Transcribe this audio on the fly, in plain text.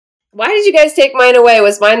Why did you guys take mine away?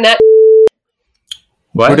 Was mine that?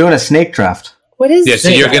 What? We're doing a snake draft. What is? Yeah, so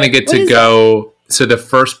you're going to get to go. That? So the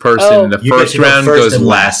first person in the first round goes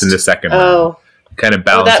last in the second round. Kind of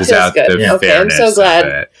balances out the fairness. I'm so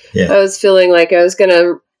glad. I was feeling like I was going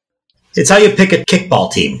to. It's how you pick a kickball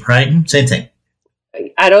team, right? Same thing.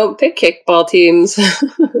 I don't pick kickball teams.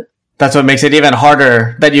 That's what makes it even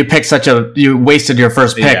harder that you wasted your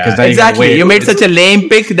first pick. Exactly. You made such a lame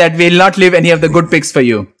pick that we'll not leave any of the good picks for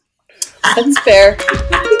you. That's fair.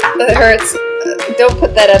 That hurts. Don't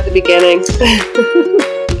put that at the beginning.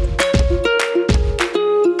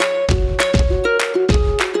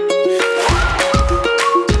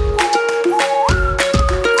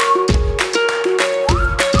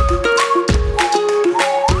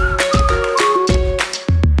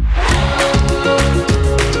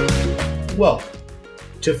 Welcome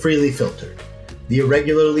to Freely Filtered, the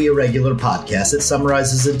irregularly irregular podcast that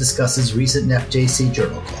summarizes and discusses recent NephJC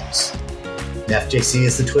journal clubs. NephJC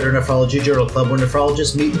is the Twitter nephrology journal club where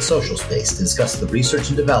nephrologists meet in social space to discuss the research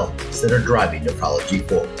and developments that are driving nephrology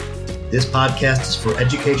forward. This podcast is for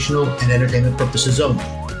educational and entertainment purposes only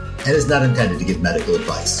and is not intended to give medical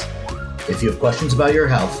advice. If you have questions about your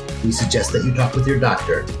health, we suggest that you talk with your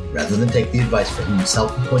doctor rather than take the advice from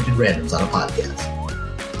self-appointed randoms on a podcast.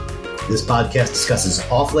 This podcast discusses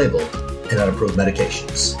off-label and unapproved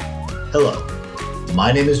medications. Hello,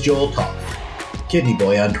 my name is Joel Toth, Kidney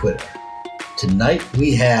Boy on Twitter. Tonight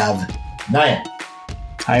we have Nayan.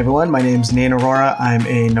 Hi everyone, my name is Nayan Aurora. I'm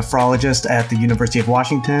a nephrologist at the University of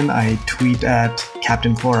Washington. I tweet at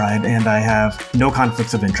Captain Chloride and I have no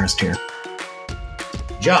conflicts of interest here.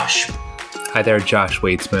 Josh. Hi there, Josh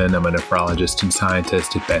Waitzman. I'm a nephrologist and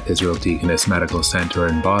scientist at Beth Israel Deaconess Medical Center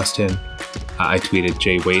in Boston. I tweeted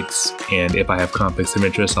Jay Waits, and if I have conflicts of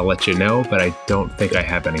interest, I'll let you know, but I don't think I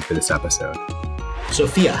have any for this episode.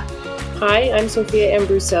 Sophia. Hi, I'm Sophia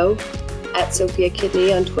Ambruso, at Sophia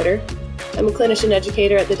Kidney on Twitter. I'm a clinician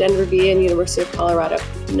educator at the Denver VA and University of Colorado.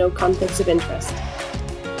 No conflicts of interest.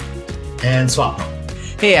 And Swapnil.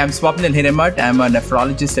 Hey, I'm Swapnil Hiremat. I'm a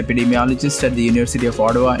nephrologist epidemiologist at the University of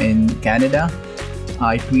Ottawa in Canada.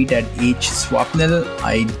 I tweet at HSwapnil.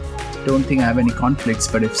 I don't think I have any conflicts,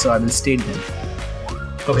 but if so, I will state them.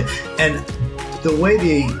 Okay, and the way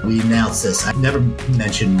we announce this, I've never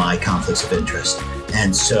mentioned my conflicts of interest.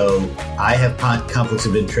 And so I have conflicts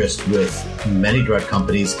of interest with many drug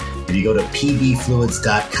companies. If you go to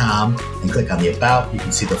pbfluids.com and click on the About, you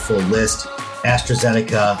can see the full list.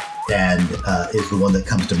 AstraZeneca is the one that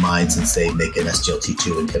comes to mind since they make an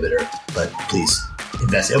SGLT2 inhibitor. But please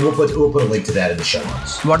invest. And we'll put a link to that in the show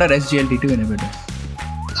notes. What are SGLT2 inhibitors?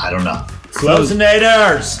 I don't know.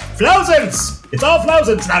 Flozinators! Flozins! It's all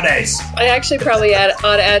Flozins nowadays! I actually probably ought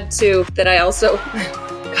to add too that I also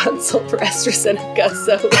consult for AstraZeneca,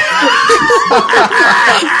 so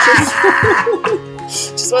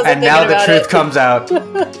just wasn't and now the truth comes out.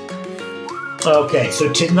 Okay, so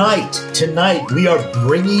tonight we are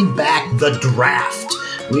bringing back the draft.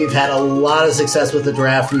 We've had a lot of success with the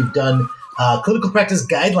draft. We've done clinical practice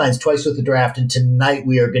guidelines twice with the draft, and tonight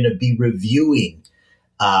we are going to be reviewing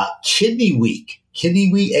Kidney Week.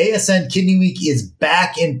 ASN Kidney Week is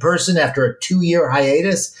back in person after a 2-year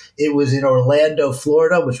hiatus. It was in Orlando,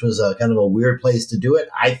 Florida, which was a kind of a weird place to do it,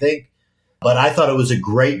 I think. But I thought it was a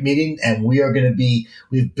great meeting, and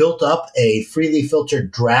we've built up a freely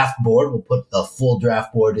filtered draft board. We'll put the full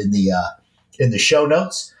draft board in the show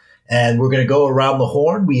notes, and we're going to go around the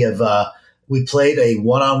horn. We played a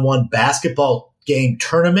one-on-one basketball game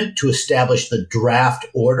tournament to establish the draft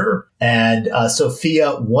order. And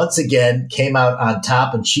Sophia once again came out on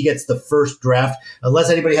top, and she gets the first draft, unless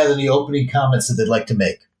anybody has any opening comments that they'd like to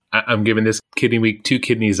make. I'm giving this Kidney Week 2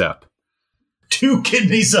 kidneys up. 2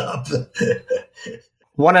 kidneys up.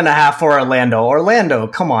 1.5 for Orlando. Orlando,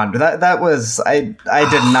 come on. That was, I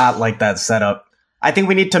did not like that setup. I think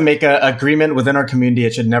we need to make an agreement within our community.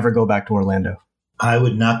 It should never go back to Orlando. I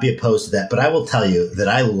would not be opposed to that, but I will tell you that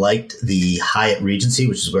I liked the Hyatt Regency,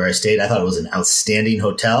 which is where I stayed. I thought it was an outstanding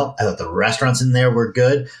hotel. I thought the restaurants in there were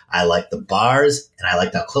good. I liked the bars, and I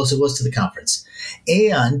liked how close it was to the conference.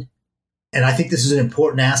 And I think this is an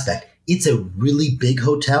important aspect. It's a really big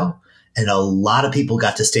hotel, and a lot of people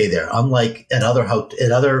got to stay there. Unlike at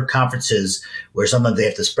other conferences where sometimes they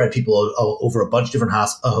have to spread people over a bunch of different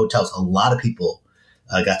hotels, a lot of people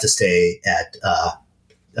got to stay at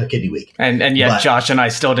Kidney Week. And yet Josh and I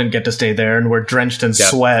still didn't get to stay there, and we're drenched in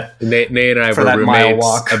sweat. Nate and I were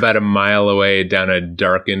roommates about a mile away down a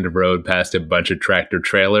darkened road past a bunch of tractor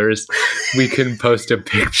trailers. We can post a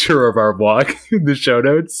picture of our walk in the show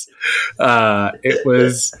notes. It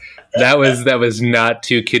was That was not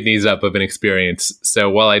 2 kidneys up of an experience. So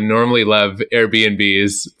while I normally love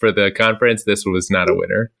Airbnbs for the conference, this was not a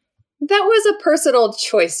winner. That was a personal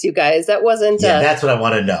choice, you guys. That wasn't. That's what I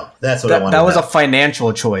want to know. That's what I want to know. That was a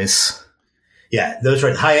financial choice. Yeah, those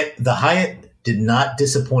right. The Hyatt did not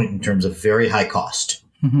disappoint in terms of very high cost.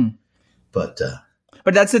 Mm-hmm. But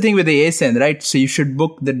that's the thing with the ASN, right? So you should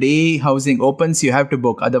book the day housing opens. You have to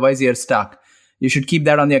book, otherwise you're stuck. You should keep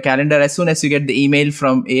that on your calendar. As soon as you get the email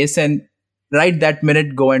from ASN, right that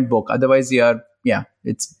minute, go and book. Otherwise,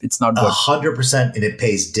 it's not good. 100%, and it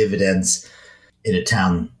pays dividends in a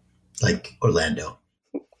town like Orlando.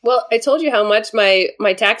 Well, I told you how much my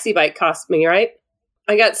taxi bike cost me, right?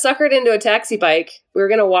 I got suckered into a taxi bike. We were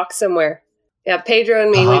going to walk somewhere. Yeah, Pedro and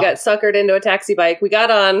me, we got suckered into a taxi bike. We got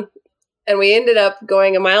on, and we ended up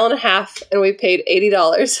going 1.5 miles, and we paid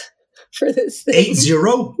 $80 for this thing. 80?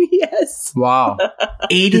 Yes. Wow.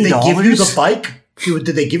 $80? Did they give you the bike?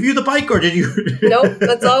 Did they give you the bike, or did you? Nope,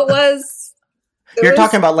 that's all it was. You're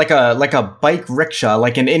talking about like a bike rickshaw,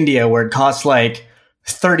 like in India, where it costs like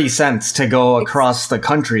 30 cents to go across the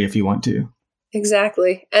country if you want to.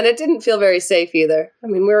 Exactly. And it didn't feel very safe either. I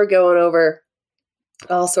mean, we were going over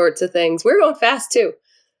all sorts of things. We were going fast too.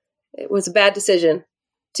 It was a bad decision.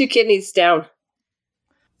 2 kidneys down.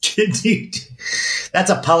 That's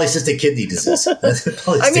a polycystic kidney disease. It was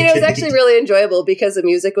actually really enjoyable because the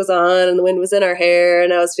music was on and the wind was in our hair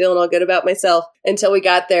and I was feeling all good about myself until we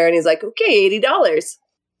got there and he's like, okay, $80.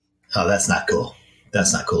 Oh, that's not cool.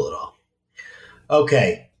 That's not cool at all.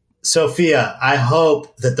 Okay. Sophia, I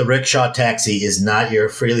hope that the rickshaw taxi is not your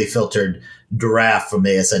freely filtered draft from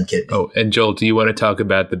ASN Kidney. Oh, and Joel, do you want to talk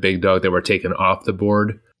about the big dog that we're taking off the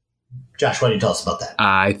board? Josh, why don't you tell us about that?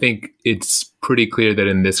 I think it's pretty clear that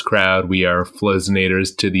in this crowd, we are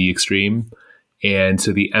Flozonators to the extreme. And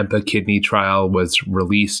so the EMPA kidney trial was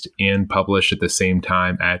released and published at the same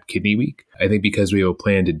time at Kidney Week. I think because we have a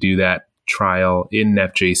plan to do that trial in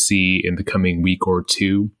FJC in the coming week or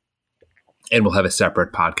two, and we'll have a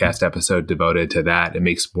separate podcast episode devoted to that, it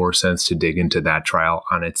makes more sense to dig into that trial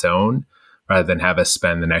on its own rather than have us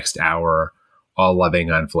spend the next hour all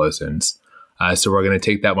loving on Flozins. So we're going to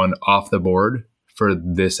take that one off the board for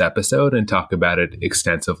this episode and talk about it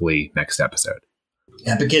extensively next episode.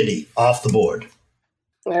 EMPA kidney off the board.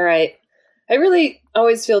 All right. I really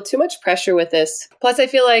always feel too much pressure with this. Plus, I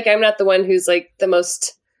feel like I'm not the one who's like the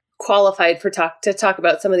most qualified to talk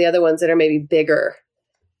about some of the other ones that are maybe bigger.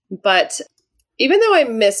 But even though I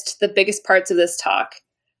missed the biggest parts of this talk,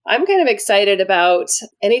 I'm kind of excited about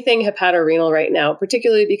anything hepatorenal right now,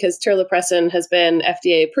 particularly because terlipressin has been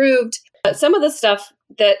FDA approved. Some of the stuff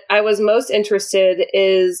that I was most interested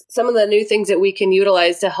is some of the new things that we can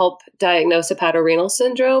utilize to help diagnose hepatorenal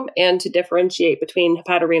syndrome and to differentiate between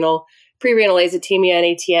hepatorenal, prerenal azotemia, and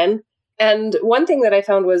ATN. And one thing that I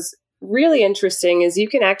found was really interesting is you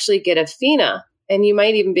can actually get a FENA, and you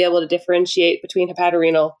might even be able to differentiate between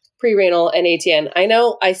hepatorenal, prerenal, and ATN. I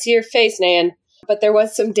know, I see your face, Nan, but there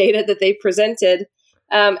was some data that they presented.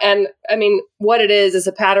 And I mean, what it is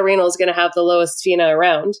hepatorenal is going to have the lowest FENA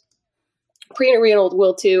around. Prerenal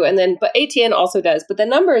will too, but ATN also does. But the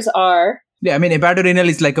numbers are... Yeah, I mean, hepatorenal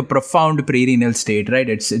is like a profound prerenal state, right?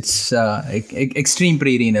 It's extreme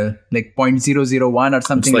prerenal, like 0.001 or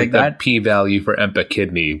something like that. It's like the p-value for EMPA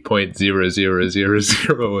kidney,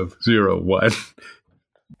 0.00001.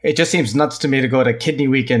 It just seems nuts to me to go to Kidney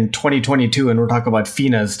Week in 2022 and we're talking about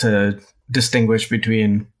FENAs to distinguish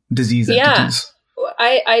between disease entities.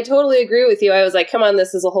 I totally agree with you. I was like, come on,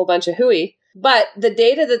 this is a whole bunch of hooey. But the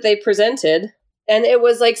data that they presented, and it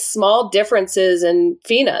was like small differences in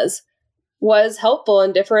FENAs, was helpful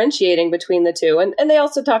in differentiating between the two. And they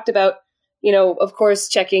also talked about, of course,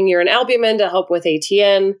 checking urine albumin to help with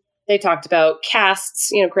ATN. They talked about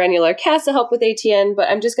casts, granular casts to help with ATN, but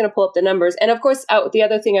I'm just going to pull up the numbers. And of course, the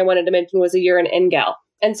other thing I wanted to mention was a urine NGAL.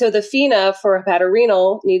 And so the FENA for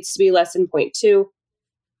hepatorenal needs to be less than 0.2,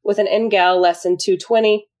 with an NGAL less than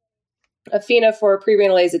 220. A FENA for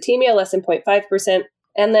prerenal azotemia, less than 0.5%.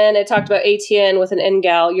 And then it talked about ATN with an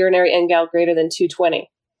NGAL, urinary NGAL greater than 220.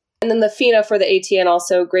 And then the FENA for the ATN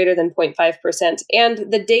also greater than 0.5%. And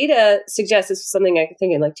the data suggests this was something I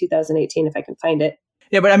think in like 2018, if I can find it.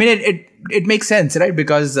 Yeah, but I mean, it makes sense, right?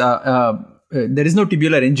 Because there is no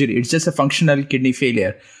tubular injury. It's just a functional kidney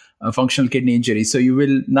failure, a functional kidney injury. So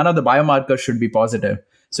none of the biomarkers should be positive.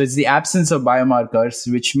 So it's the absence of biomarkers,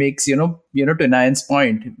 which makes, to Nayan's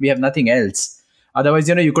point, we have nothing else. Otherwise,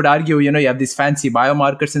 you could argue, you have these fancy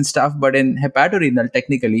biomarkers and stuff, but in hepatorenal,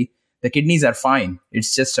 technically, the kidneys are fine.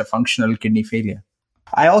 It's just a functional kidney failure.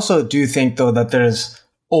 I also do think, though, that there's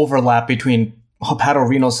overlap between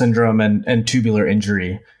hepatorenal syndrome and tubular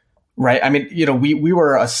injury. Right. I mean, we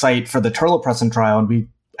were a site for the terlipressin trial, and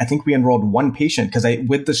I think we enrolled one patient because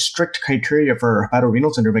with the strict criteria for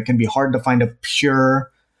hepatorenal syndrome, it can be hard to find a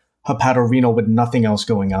pure hepatorenal with nothing else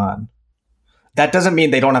going on. That doesn't mean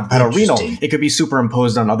they don't have hepatorenal. It could be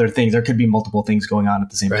superimposed on other things. There could be multiple things going on at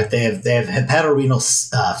the same time. Right. They have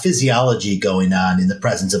hepatorenal physiology going on in the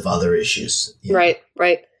presence of other issues. Right.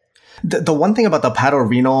 The one thing about the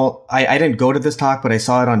hepatorenal, I didn't go to this talk, but I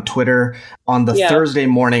saw it on Twitter on the Thursday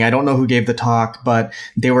morning. I don't know who gave the talk, but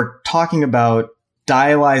they were talking about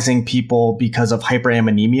dialyzing people because of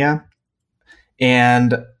hyperammonemia.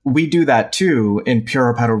 And we do that too in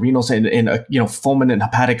pure hepatorenal, in fulminant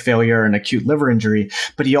hepatic failure and acute liver injury.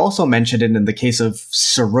 But he also mentioned it in the case of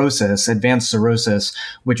cirrhosis, advanced cirrhosis,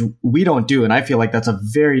 which we don't do. And I feel like that's a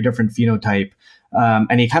very different phenotype.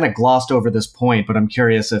 And he kind of glossed over this point, but I'm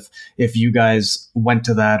curious if you guys went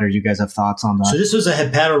to that or you guys have thoughts on that. So this was a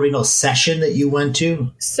hepatorenal session that you went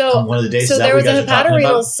to? So one of the days. So there was a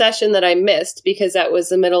hepatorenal session that I missed because that was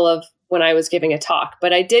the middle of when I was giving a talk.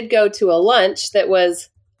 But I did go to a lunch that was,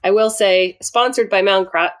 I will say, sponsored by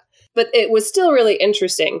Mallinckrodt, but it was still really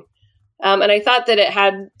interesting. And I thought that it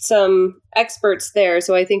had some experts there,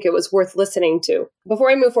 so I think it was worth listening to.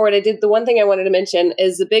 Before I move forward, the one thing I wanted to mention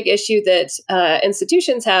is the big issue that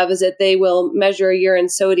institutions have is that they will measure urine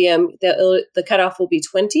sodium. The cutoff will be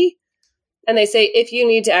 20. And they say if you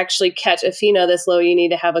need to actually catch a FeNO this low, you need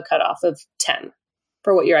to have a cutoff of 10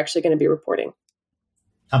 for what you're actually going to be reporting.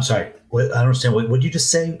 I'm sorry. I don't understand. What did you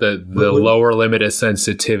just say? The lower limit of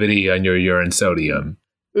sensitivity on your urine sodium.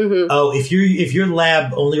 Mm-hmm. Oh, if your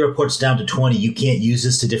lab only reports down to 20, you can't use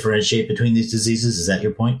this to differentiate between these diseases? Is that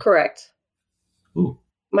your point? Correct. Ooh.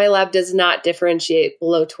 My lab does not differentiate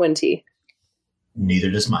below 20. Neither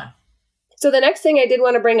does mine. So the next thing I did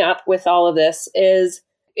want to bring up with all of this is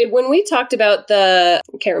when we talked about I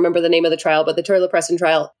can't remember the name of the trial, but the terlipressin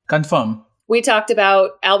trial. Confirm. We talked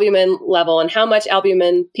about albumin level and how much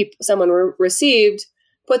albumin someone received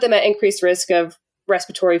put them at increased risk of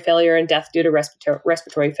respiratory failure and death due to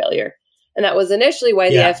respiratory failure. And that was initially why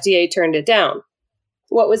the FDA turned it down.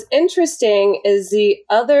 What was interesting is the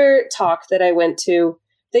other talk that I went to,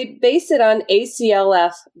 they based it on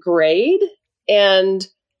ACLF grade and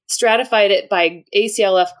stratified it by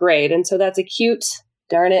ACLF grade. And so that's acute,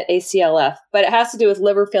 darn it, ACLF. But it has to do with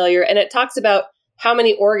liver failure. And it talks about how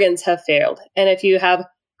many organs have failed. And if you have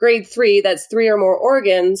grade 3, that's 3 or more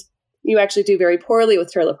organs, you actually do very poorly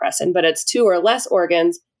with terlipressin, but it's 2 or less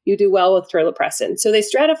organs, you do well with terlipressin. So they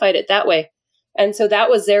stratified it that way. And so that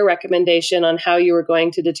was their recommendation on how you were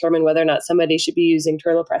going to determine whether or not somebody should be using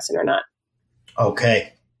terlipressin or not.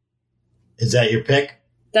 Okay. Is that your pick?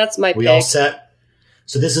 That's my pick. We all set?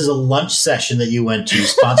 So this is a lunch session that you went to,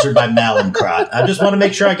 sponsored by Mallinckrodt. I just want to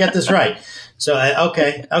make sure I get this right. So,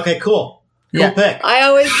 okay, cool. Cool pick. I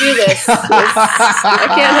always do this. I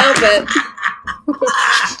can't help it.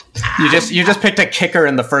 You just picked a kicker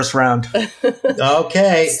in the first round.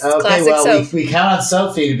 Okay. Well, we count on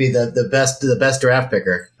Sophie to be the best draft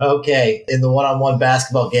picker. Okay, in the one-on-one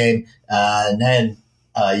basketball game, Nan,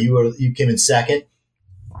 you came in second.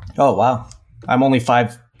 Oh wow, I'm only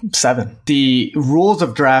 5'7". The rules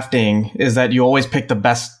of drafting is that you always pick the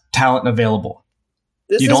best talent available.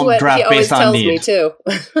 This is what he always tells me too.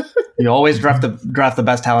 You always draft the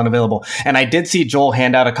best talent available. And I did see Joel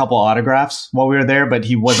hand out a couple autographs while we were there, but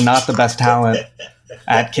he was not the best talent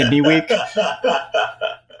at Kidney Week.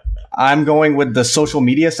 I'm going with the social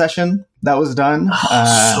media session that was done.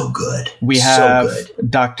 So good. We have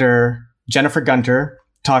Dr. Jennifer Gunter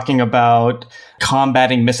talking about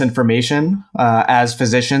combating misinformation as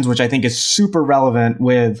physicians, which I think is super relevant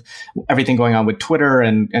with everything going on with Twitter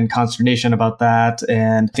and consternation about that.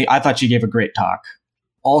 And I thought she gave a great talk.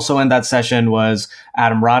 Also in that session was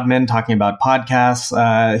Adam Rodman talking about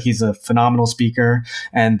podcasts. He's a phenomenal speaker.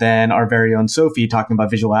 And then our very own Sophie talking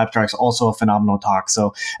about visual abstracts, also a phenomenal talk.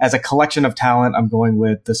 So as a collection of talent, I'm going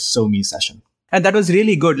with the SoMe session. And that was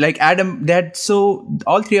really good. Like Adam,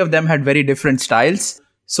 all three of them had very different styles.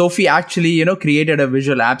 Sophie actually, created a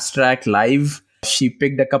visual abstract live. She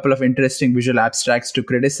picked a couple of interesting visual abstracts to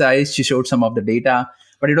criticize. She showed some of the data,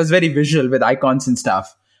 but it was very visual with icons and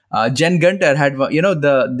stuff. Jen Gunter had,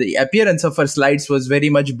 the appearance of her slides was very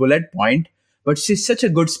much bullet point, but she's such a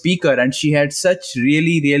good speaker and she had such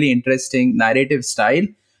really, really interesting narrative style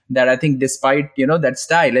that I think despite, that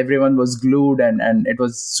style, everyone was glued and it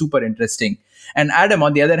was super interesting. And Adam,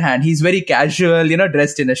 on the other hand, he's very casual,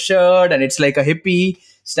 dressed in a shirt and it's like a hippie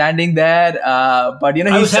standing there. But,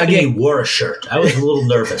 I was happy he wore a shirt. I was a little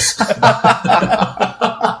nervous.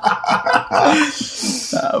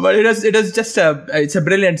 But it was just it's a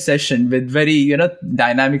brilliant session with very,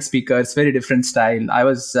 dynamic speakers, very different style. I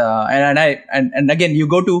was, and again,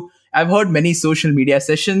 I've heard many social media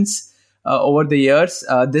sessions over the years.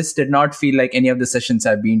 This did not feel like any of the sessions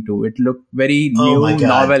I've been to. It looked very new,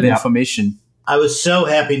 novel information. I was so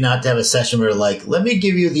happy not to have a session where let me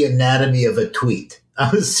give you the anatomy of a tweet. I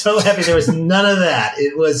was so happy there was none of that.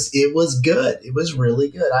 It was good. It was really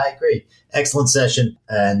good. I agree. Excellent session.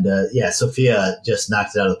 And Sophia just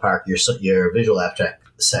knocked it out of the park. Your visual abstract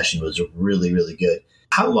session was really, really good.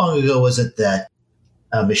 How long ago was it that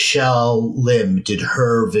Michelle Lim did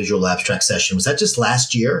her visual abstract session? Was that just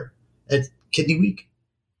last year at Kidney Week?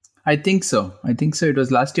 I think so. It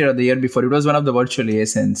was last year or the year before. It was one of the virtual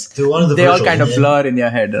ASNs. They all kind of blur in your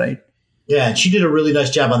head, right? Yeah, and she did a really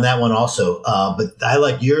nice job on that one also. But I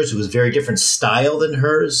like yours. It was very different style than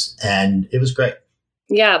hers, and it was great.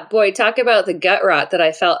 Yeah, boy, talk about the gut rot that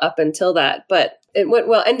I felt up until that. But it went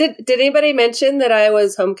well. And did anybody mention that I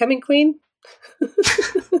was homecoming queen?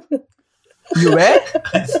 You were?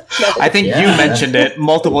 I think you mentioned it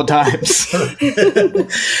multiple times.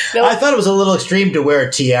 No. I thought it was a little extreme to wear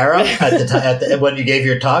a tiara at the time when you gave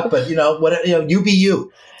your talk, but you be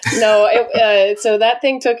you. No, so that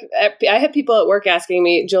thing took. I had people at work asking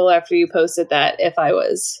me, Joel, after you posted that, if I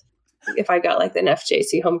got like the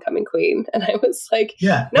NFJC homecoming queen, and I was like,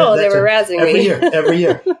 no, they were razzing me every every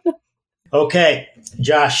year. Okay,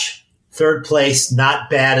 Josh, third place, not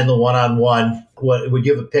bad in the one-on-one. What would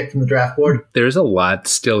you have a pick from the draft board? There's a lot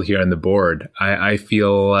still here on the board. I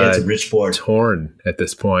feel it's a rich board. Torn at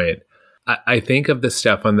this point. I think of the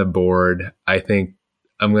stuff on the board. I think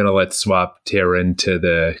I'm going to let Swap tear into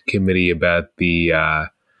the committee about the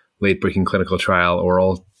late-breaking clinical trial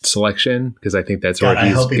oral selection, because I think that's where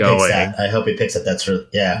he's going. I hope he picks that. That's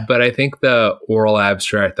yeah. But I think the oral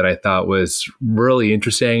abstract that I thought was really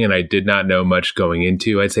interesting and I did not know much going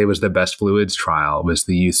into, I'd say was the best fluids trial, was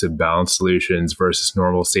the use of balanced solutions versus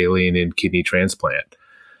normal saline in kidney transplant.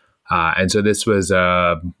 And so this was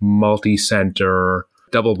a multi-center,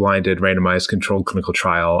 double-blinded, randomized controlled clinical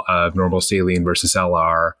trial of normal saline versus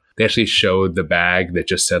LR. They actually showed the bag that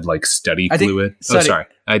just said study fluid. Sorry.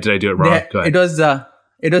 Did I do it wrong? Go ahead.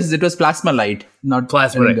 It was plasma light, not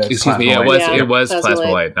plasma light. Excuse me. Yeah, it was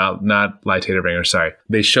plasma light, not Lytated Ringer. Sorry.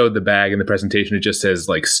 They showed the bag in the presentation. It just says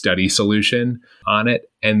study solution on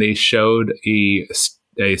it, and they showed a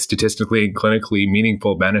statistically and clinically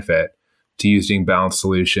meaningful benefit to using balanced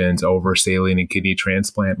solutions over saline and kidney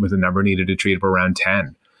transplant with a number needed to treat of around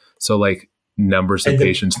 10. So numbers of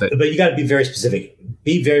patients that. But you got to be very specific.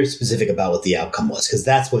 Be very specific about what the outcome was, because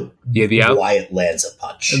that's why it lands a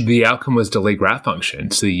punch. The outcome was delayed graft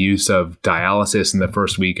function. So the use of dialysis in the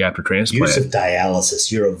first week after transplant. Use of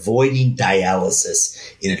dialysis. You're avoiding dialysis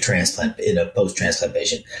in a post-transplant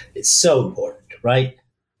patient. It's so important, right?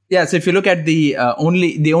 Yeah. So if you look at the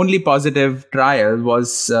only positive trial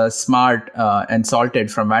was SMART and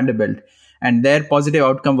Salted from Vanderbilt. And their positive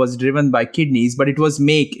outcome was driven by kidneys, but it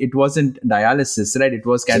wasn't dialysis, right? It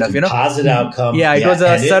was kind of, positive outcome. Yeah, it was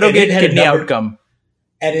a surrogate kidney outcome.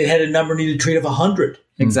 And it had a number needed to treat of 100.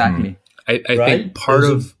 Exactly. I think part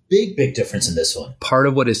of big difference in this one. Part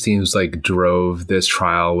of what it seems like drove this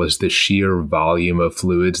trial was the sheer volume of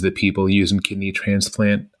fluids that people use in kidney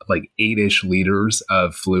transplant. 8-ish liters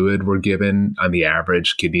of fluid were given on the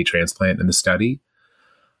average kidney transplant in the study.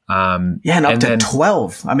 And up to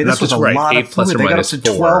 12. I mean, this was a lot of fluid. They got up to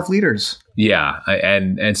 12 liters. Yeah.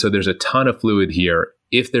 And so there's a ton of fluid here.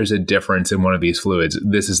 If there's a difference in one of these fluids,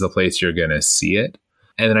 this is the place you're going to see it.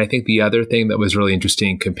 And then I think the other thing that was really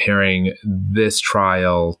interesting comparing this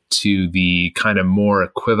trial to the kind of more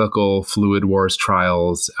equivocal Fluid Wars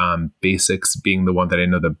trials, Basics being the one that I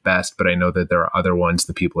know the best, but I know that there are other ones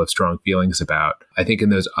that people have strong feelings about. I think in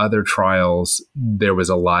those other trials, there was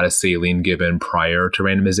a lot of saline given prior to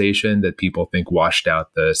randomization that people think washed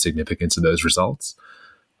out the significance of those results.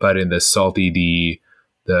 But in the SALT-ED,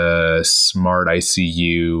 the SMART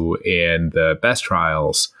ICU, and the BEST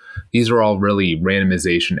trials, these are all really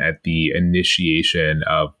randomization at the initiation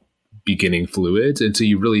of beginning fluids. And so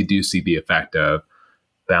you really do see the effect of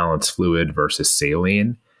balanced fluid versus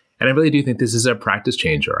saline. And I really do think this is a practice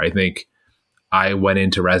changer. I think I went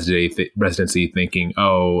into residency thinking,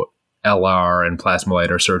 LR and plasma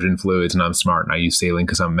light are surgeon fluids and I'm smart and I use saline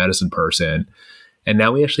because I'm a medicine person. And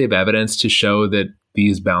now we actually have evidence to show that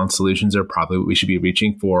these balanced solutions are probably what we should be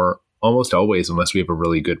reaching for almost always, unless we have a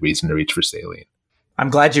really good reason to reach for saline. I'm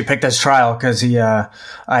glad you picked this trial because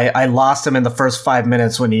I lost him in the first 5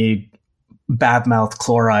 minutes when he bad-mouthed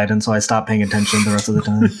chloride, and so I stopped paying attention the rest of the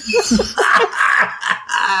time.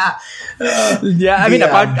 I mean,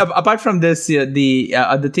 apart from this,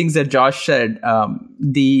 the things that Josh said,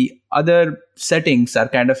 the other settings are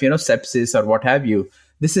kind of, sepsis or what have you.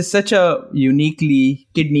 This is such a uniquely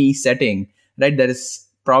kidney setting, right? There is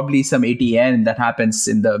probably some ATN that happens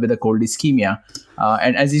with a cold ischemia.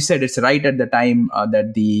 And as you said, it's right at the time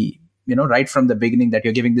that right from the beginning that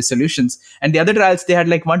you're giving the solutions. And the other trials, they had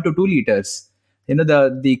like 1 to 2 liters.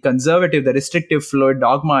 The conservative, the restrictive fluid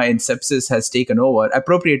dogma in sepsis has taken over,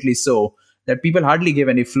 appropriately so, that people hardly give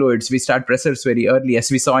any fluids. We start pressors very early,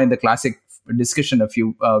 as we saw in the classic discussion a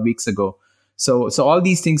few weeks ago. So all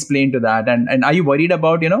these things play into that. And are you worried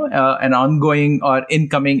about, an ongoing or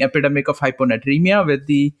incoming epidemic of hyponatremia with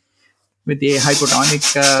the hypotonic?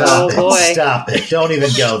 Stop it. Don't even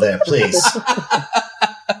go there, please.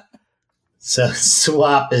 So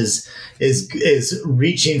SWAP is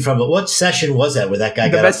reaching from what session was that where that guy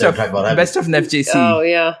got up there and talked about best of NEFJC? Oh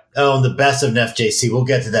yeah. Oh, and the best of NEFJC. We'll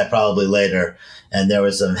get to that probably later. And there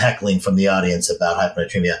was some heckling from the audience about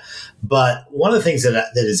hyponatremia. But one of the things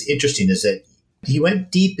that is interesting is that he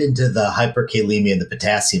went deep into the hyperkalemia and the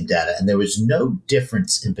potassium data, and there was no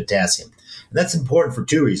difference in potassium. And that's important for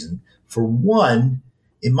 2 reasons. For one,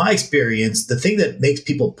 in my experience, the thing that makes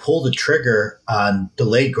people pull the trigger on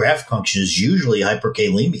delayed graft function is usually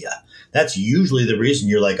hyperkalemia. That's usually the reason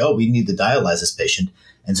you're like, oh, we need to dialyze this patient.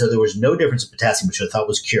 And so there was no difference in potassium, which I thought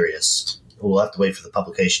was curious. We'll have to wait for the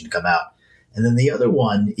publication to come out. And then the other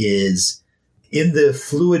one is in the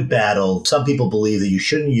fluid battle, some people believe that you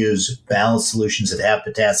shouldn't use balanced solutions that have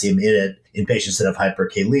potassium in it in patients that have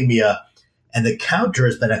hyperkalemia. And the counter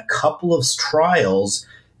has been a couple of trials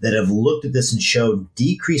that have looked at this and showed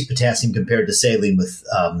decreased potassium compared to saline with,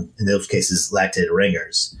 in those cases, lactated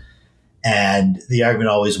ringers. And the argument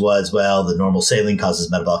always was, well, the normal saline causes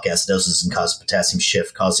metabolic acidosis and causes potassium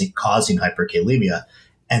shift, causing hyperkalemia.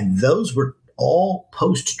 And those were all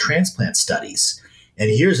post-transplant studies. And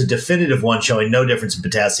here's a definitive one showing no difference in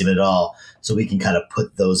potassium at all. So we can kind of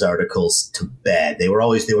put those articles to bed. They were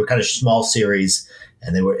kind of small series,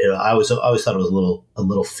 and I always thought it was a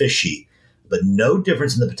little fishy. But no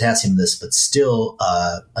difference in the potassium in this, but still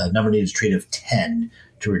a number needed to treat of 10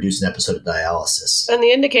 to reduce an episode of dialysis. And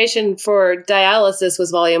the indication for dialysis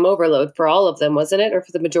was volume overload for all of them, wasn't it? Or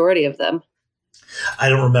for the majority of them? I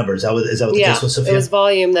don't remember. Is that what the case was, Sophia? It was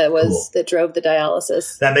volume that drove the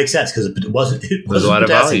dialysis. That makes sense because it wasn't a lot of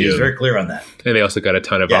volume. He was very clear on that. And they also got a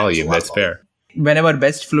ton of volume. That's fair. Whenever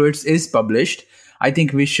Best Fluids is published, I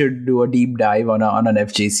think we should do a deep dive on an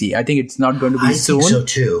FJC. I think it's not going to be soon. I think so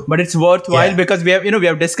too. But it's worthwhile because we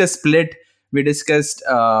have discussed split, we discussed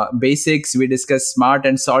basics, we discussed smart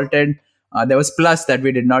and salted. There was plus that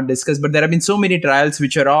we did not discuss, but there have been so many trials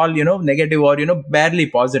which are all, negative or, barely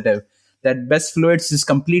positive, that Best Fluids is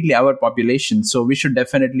completely our population. So we should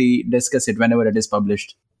definitely discuss it whenever it is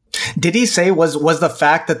published. Did he say was the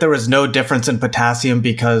fact that there was no difference in potassium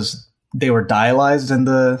because they were dialyzed in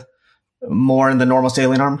the normal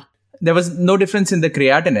saline arm? There was no difference in the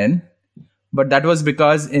creatinine, but that was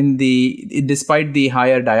because despite the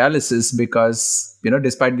higher dialysis, because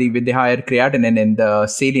despite with the higher creatinine in the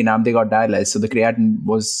saline arm, they got dialyzed, so the creatinine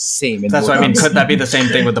was same. That's what I mean. Could that be the same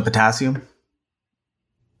thing with the potassium?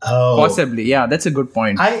 Oh, possibly. Yeah, that's a good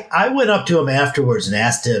point. I went up to him afterwards and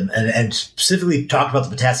asked him and specifically talked about the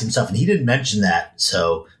potassium stuff, and he didn't mention that.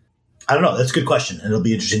 So I don't know. That's a good question, and it'll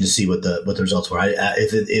be interesting to see what the results were.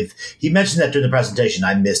 If he mentioned that during the presentation,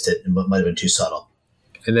 I missed it, and it might have been too subtle.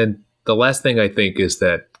 And then the last thing I think is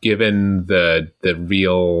that given the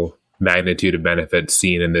real magnitude of benefit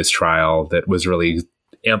seen in this trial that was really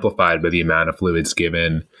amplified by the amount of fluids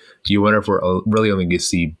given, you wonder if we're really only going to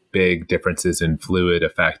see big differences in fluid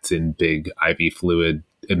effects in big IV fluid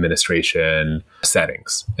administration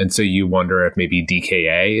settings. And so you wonder if maybe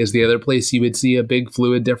DKA is the other place you would see a big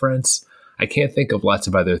fluid difference. I can't think of lots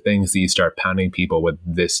of other things that you start pounding people with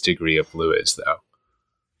this degree of fluids, though.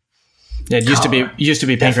 Yeah, it used to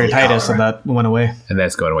be pancreatitis, and that went away. And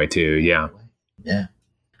that's going away too, yeah. Yeah.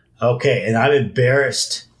 Okay, and I'm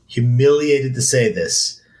embarrassed, humiliated to say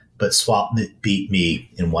this, but Swap beat me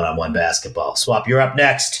in one-on-one basketball. Swap, you're up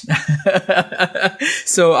next.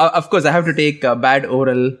 So, of course, I have to take bad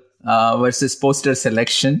oral versus poster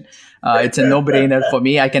selection. It's a no-brainer for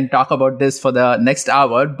me. I can talk about this for the next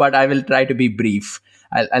hour, but I will try to be brief.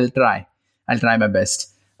 I'll try my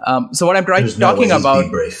best. So what I'm talking about... Be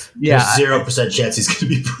brave. Yeah, there's 0% chance he's going to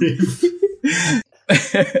be brave.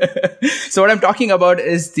 So what I'm talking about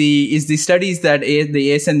is the studies that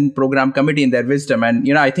the ASN program committee in their wisdom,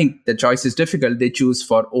 and I think the choice is difficult. They choose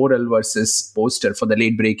for oral versus poster for the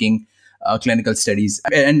late breaking clinical studies,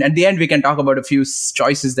 and at the end we can talk about a few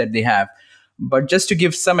choices that they have. But just to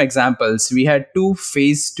give some examples, we had 2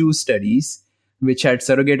 phase 2 studies which had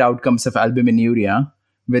surrogate outcomes of albuminuria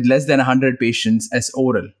with less than 100 patients as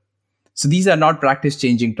oral. So these are not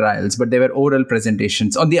practice-changing trials, but they were oral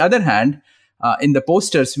presentations. On the other hand, in the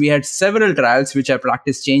posters, we had several trials which are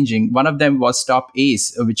practice-changing. One of them was Stop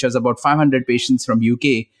ACE, which was about 500 patients from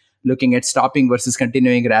UK looking at stopping versus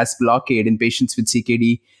continuing RAS blockade in patients with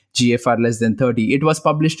CKD GFR less than 30. It was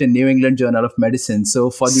published in New England Journal of Medicine. So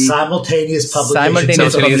for the simultaneous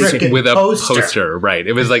publication with a poster, right?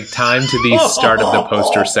 It was like time to the start of the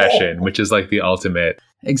poster session, which is like the ultimate.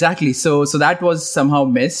 Exactly. So that was somehow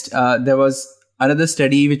missed. There was another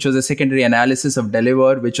study, which was a secondary analysis of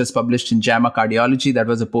Deliver, which was published in JAMA Cardiology. That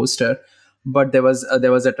was a poster. But there was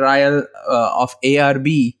a trial of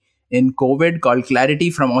ARB in COVID called Clarity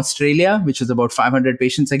from Australia, which was about 500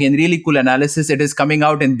 patients. Again, really cool analysis. It is coming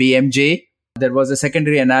out in BMJ. There was a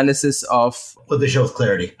secondary analysis of... What they show with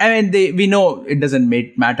Clarity? I mean, we know it doesn't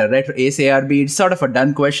matter, right? For ACE, ARB, it's sort of a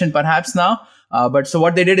done question perhaps now. But so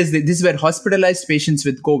what they did is these were hospitalized patients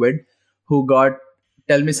with COVID who got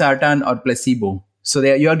telmisartan or placebo. So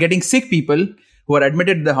you are getting sick people who are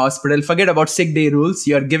admitted to the hospital. Forget about sick day rules.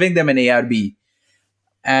 You are giving them an ARB.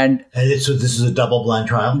 And this is a double-blind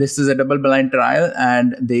trial? This is a double-blind trial,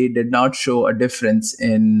 and they did not show a difference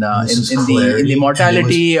in the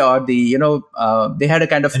mortality or the, they had a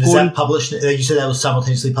kind of... And is that published? You said that was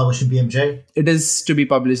simultaneously published in BMJ? It is to be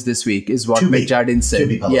published this week, is what McJardin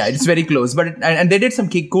said. Yeah, it's very close. But and they did some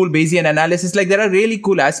cool Bayesian analysis. Like, there are really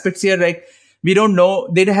cool aspects here. Like, we don't know,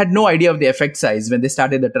 they had no idea of the effect size when they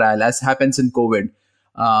started the trial, as happens in COVID.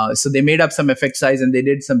 So they made up some effect size and they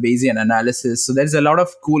did some Bayesian analysis. So there's a lot of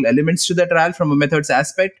cool elements to the trial from a methods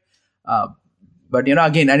aspect. But,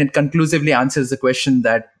 again, and it conclusively answers the question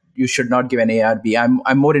that you should not give an ARB.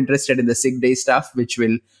 I'm more interested in the sick day stuff, which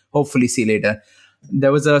we'll hopefully see later.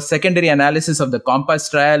 There was a secondary analysis of the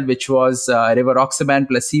COMPASS trial, which was rivaroxaban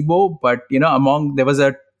placebo. But, there was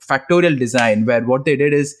a factorial design where what they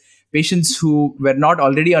did is patients who were not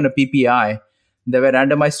already on a PPI, they were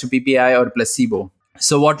randomized to PPI or placebo.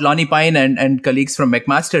 So what Lonnie Pine and colleagues from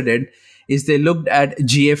McMaster did is they looked at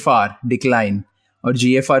GFR decline or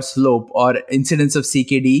GFR slope or incidence of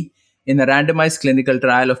CKD in a randomized clinical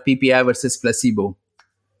trial of PPI versus placebo.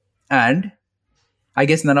 And I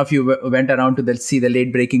guess none of you went around to see the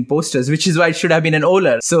late-breaking posters, which is why it should have been an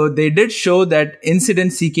OLER. So they did show that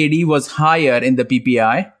incident CKD was higher in the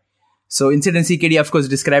PPI. So incident CKD, of course,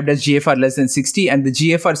 described as GFR less than 60, and the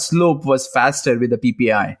GFR slope was faster with the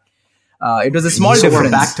PPI. It was a small difference. So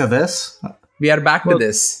we're back to this? We are back to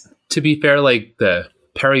this. To be fair, like the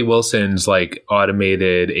Perry Wilson's like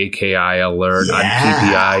automated AKI alert on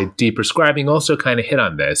PPI deprescribing also kind of hit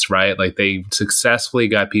on this, right? Like they successfully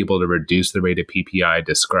got people to reduce the rate of PPI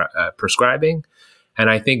prescribing.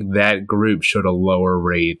 And I think that group showed a lower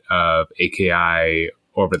rate of AKI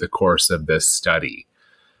over the course of this study.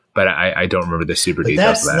 But I don't remember the super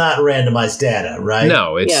details of that. That's not randomized data, right?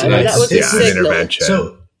 No, it's that was an intervention.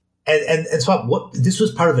 So, and Swap, what this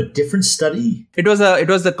was part of a different study? It was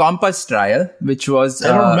the COMPASS trial, which was I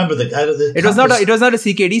don't remember it was not a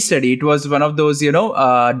CKD study. It was one of those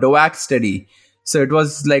DOAC study. So it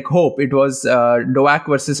was like HOPE. It was DOAC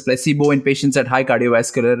versus placebo in patients at high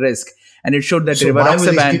cardiovascular risk, and it showed that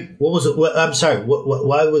rivaroxaban. What was it? I'm sorry.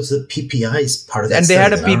 Why was the PPI part of that? And they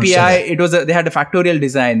study? had a PPI. They had a factorial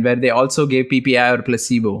design where they also gave PPI or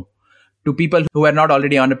placebo to people who were not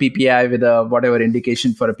already on a PPI with a whatever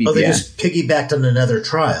indication for a PPI. Oh, they just piggybacked on another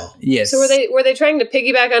trial. Yes. So were they trying to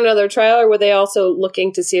piggyback on another trial, or were they also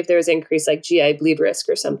looking to see if there was increased like GI bleed risk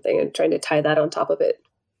or something and trying to tie that on top of it?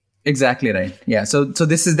 Exactly right. Yeah. So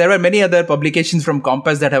there were many other publications from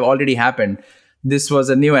COMPASS that have already happened. This was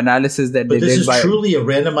a new analysis that they did. But this is truly a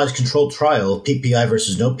randomized controlled trial, PPI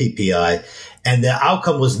versus no PPI, and the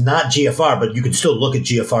outcome was not GFR, but you can still look at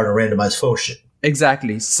GFR in a randomized fashion.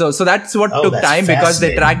 Exactly. So that's what took time because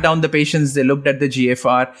they tracked down the patients. They looked at the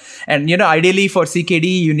GFR, and ideally for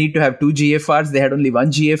CKD you need to have 2 GFRs. They had only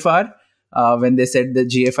 1 GFR when they said the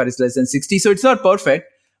GFR is less than 60. So it's not perfect,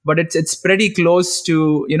 but it's pretty close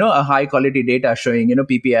to a high quality data showing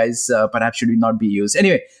PPIs perhaps should not be used.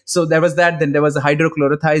 Anyway, so there was that. Then there was a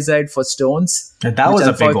hydrochlorothiazide for stones. And that was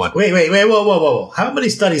a big one. Wait, whoa! How many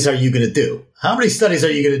studies are you going to do? How many studies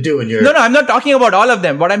are you going to do in your? No, I'm not talking about all of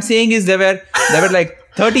them. What I'm saying is there were like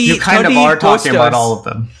 30. You kind 30 of are posters. talking about all of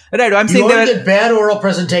them, right? I'm you saying already did bad oral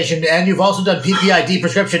presentation, and you've also done PPI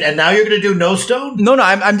deprescription, and now you're going to do no stone. No,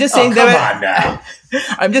 I'm just saying come on now.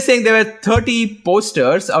 I'm just saying there were 30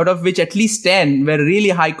 posters, out of which at least 10 were really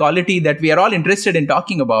high quality that we are all interested in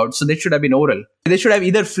talking about. So they should have been oral. They should have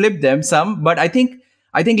either flipped them some, but I think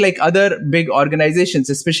I think like other big organizations,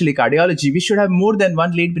 especially cardiology, we should have more than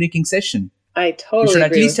one late breaking session. I totally we should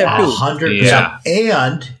at least have 200%. Yeah.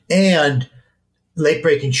 And late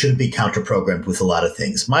breaking shouldn't be counter programmed with a lot of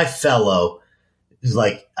things. My fellow is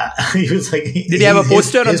like, did he have a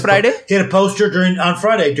poster on Friday? He had a poster on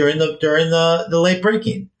Friday during the late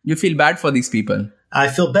breaking. You feel bad for these people. I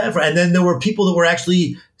feel bad for, and then there were people that were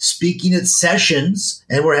actually speaking at sessions,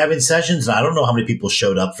 and we're having sessions. I don't know how many people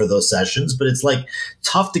showed up for those sessions, but it's like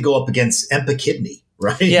tough to go up against EMPA-Kidney,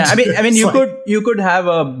 right? Yeah, I mean, you could have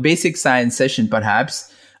a basic science session,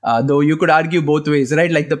 perhaps. Though you could argue both ways, right?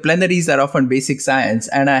 Like the plenaries are often basic science,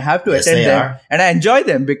 and I have to attend them, and I enjoy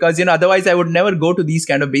them because otherwise I would never go to these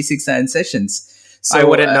kind of basic science sessions. So, I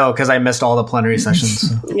wouldn't know because I missed all the plenary sessions.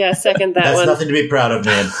 So. Yeah, second that That's one. That's nothing to be proud of,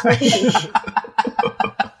 man.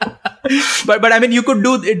 But I mean, you could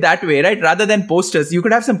do it that way, right? Rather than posters, you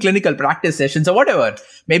could have some clinical practice sessions or whatever.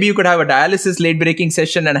 Maybe you could have a dialysis late breaking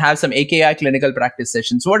session and have some AKI clinical practice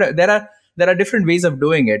sessions. There are different ways of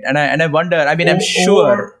doing it, and I wonder. I mean, I'm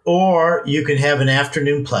sure. Or you can have an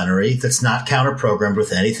afternoon plenary that's not counter programmed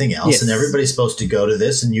with anything else, yes. And everybody's supposed to go to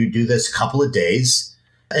this, and you do this a couple of days.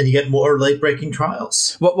 And you get more late-breaking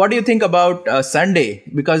trials. What do you think about Sunday?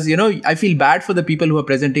 Because, I feel bad for the people who are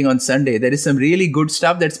presenting on Sunday. There is some really good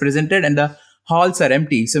stuff that's presented and the halls are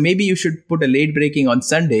empty. So maybe you should put a late-breaking on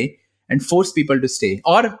Sunday and force people to stay.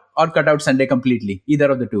 Or cut out Sunday completely. Either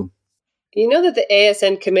of the two. You know that the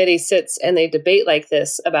ASN committee sits and they debate like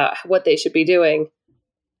this about what they should be doing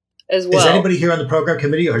as well. Is anybody here on the program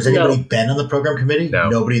committee or has anybody been on the program committee? No.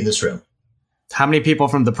 Nobody in this room. How many people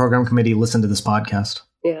from the program committee listen to this podcast?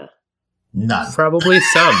 Yeah. None. Probably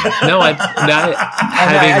some. No, I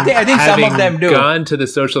think some of them do. Gone to the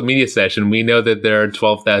social media session, we know that there are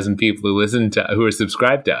 12,000 people who are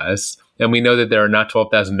subscribed to us, and we know that there are not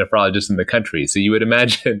 12,000 nephrologists in the country. So you would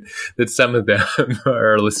imagine that some of them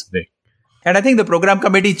are listening. And I think the program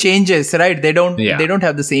committee changes, right? They don't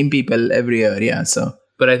have the same people every year. Yeah. So.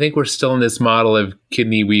 But I think we're still in this model of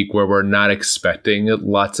Kidney Week where we're not expecting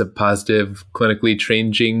lots of positive clinically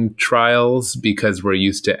changing trials because we're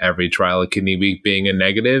used to every trial of Kidney Week being a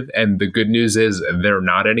negative. And the good news is they're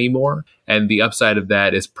not anymore. And the upside of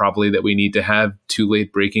that is probably that we need to have 2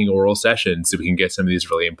 late breaking oral sessions so we can get some of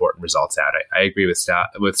these really important results out. I agree with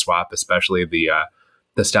SWAP, especially the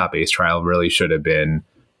STOP-ACE trial really should have been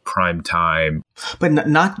prime time. But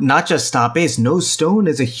not just STOP-ACE. No Stone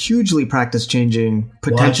is a hugely practice-changing,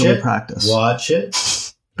 potentially practice. Watch it.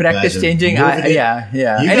 Practice-changing. Yeah.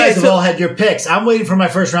 You guys have all had your picks. I'm waiting for my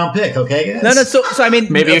first round pick. Okay, guys. No. So I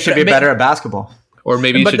mean, maybe you should be better at basketball, or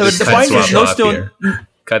maybe you should just cut SWAP off here.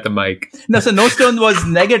 Cut the mic. No, so No Stone was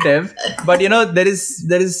negative, but there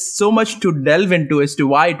is so much to delve into as to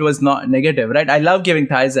why it was not negative, right? I love giving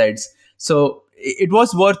thiazides, so it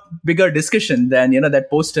was worth bigger discussion than that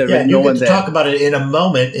poster. Yeah, when no one there. Talk about it in a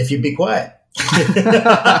moment if you'd be quiet.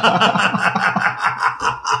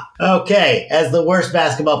 Okay, as the worst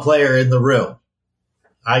basketball player in the room,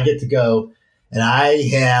 I get to go, and I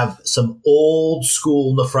have some old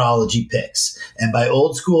school nephrology picks. And by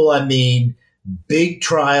old school, I mean big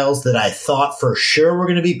trials that I thought for sure were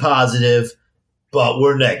going to be positive, but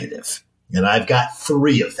were negative. And I've got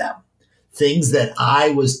 3 of them. Things that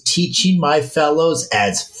I was teaching my fellows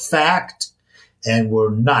as fact and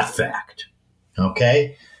were not fact.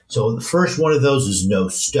 Okay? So the first one of those is No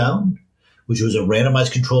Stone, which was a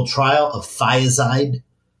randomized controlled trial of thiazide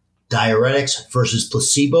diuretics versus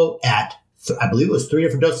placebo at, I believe it was 3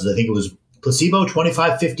 different doses. I think it was placebo,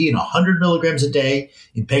 25, 50, and 100 milligrams a day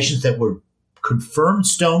in patients that were confirmed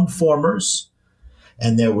stone formers,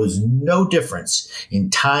 and there was no difference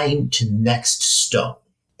in time to next stone.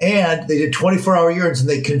 And they did 24-hour urines, and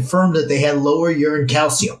they confirmed that they had lower urine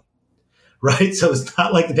calcium, right? So it's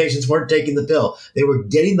not like the patients weren't taking the pill. They were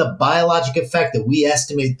getting the biologic effect that we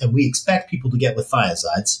estimate and we expect people to get with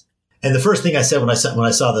thiazides. And the first thing I said when I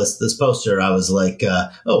saw this poster, I was like,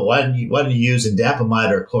 why didn't you use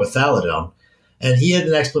indapamide or chlorthalidone? And he had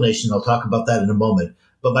an explanation. I'll talk about that in a moment.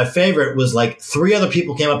 But my favorite was like 3 other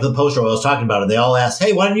people came up to the poster while I was talking about it. And they all asked,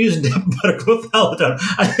 hey, why didn't you use indapamide or chlorthalidone?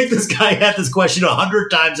 I think this guy had this question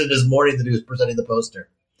 100 times in his morning that he was presenting the poster.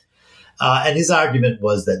 And his argument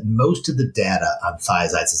was that most of the data on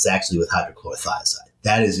thiazides is actually with hydrochlorothiazide.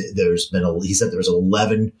 He said there was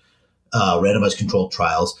 11 randomized controlled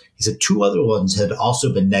trials. He said 2 other ones had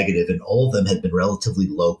also been negative, and all of them had been relatively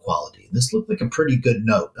low quality. And this looked like a pretty good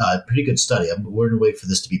pretty good study. We're going to wait for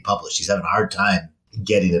this to be published. He's having a hard time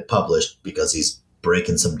getting it published because he's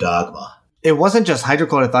breaking some dogma. It wasn't just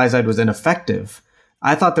hydrochlorothiazide was ineffective.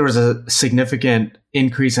 I thought there was a significant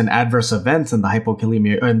increase in adverse events in the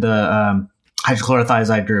hypokalemia in the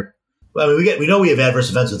hydrochlorothiazide group. Well, I mean, we know we have adverse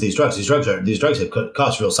events with these drugs. These drugs have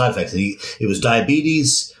caused real side effects. It was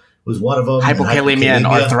diabetes was one of them. Hypokalemia and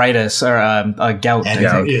arthritis or gout.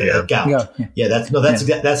 And gout. Yeah,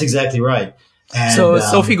 that's exactly right. And, so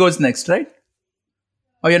Sophie goes next, right?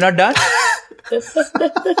 Oh, you're not done? I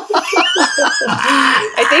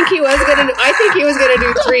think he was gonna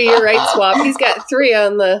do 3. You're right, Swap. He's got 3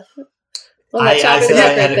 on the chopping block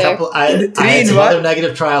right there. I had some other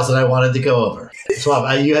negative trials that I wanted to go over.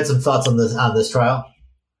 Swap, you had some thoughts on this trial?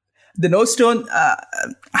 The nose stone,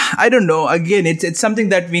 I don't know. Again, it's something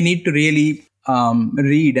that we need to really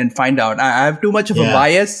read and find out. I have too much of a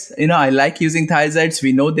bias. I like using thiazides.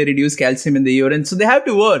 We know they reduce calcium in the urine, so they have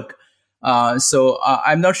to work. So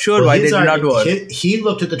I'm not sure why they did not work. He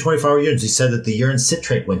looked at the 24-hour urines. He said that the urine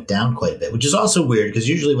citrate went down quite a bit, which is also weird because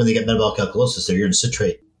usually when they get metabolic alkalosis, their urine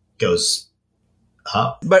citrate goes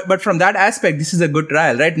up. But from that aspect, this is a good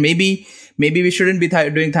trial, right? Maybe we shouldn't be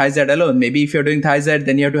doing thiazide alone. Maybe if you're doing thiazide,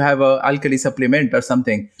 then you have to have a alkali supplement or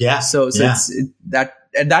something. Yeah. So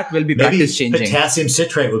that will be practice changing. Potassium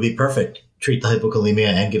citrate would be perfect. Treat the hypokalemia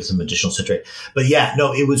and give some additional citrate. But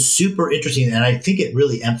it was super interesting, and I think it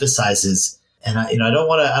really emphasizes. And I don't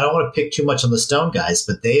want to pick too much on the stone guys,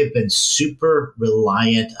 but they have been super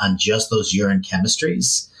reliant on just those urine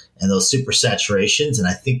chemistries and those super saturations. And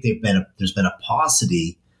I think there's been a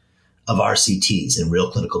paucity of RCTs in real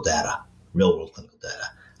clinical data, real world clinical data.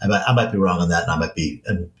 I might be wrong on that, and I might be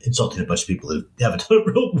insulting a bunch of people who haven't done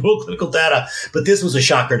real world clinical data. But this was a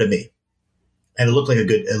shocker to me. And it looked like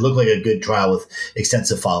a good trial with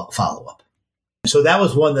extensive follow-up. So that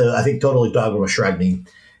was one that I think totally dogma was shrugging.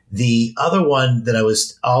 The other one that I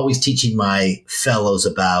was always teaching my fellows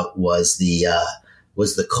about was the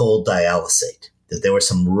cold dialysate. That there were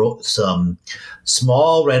some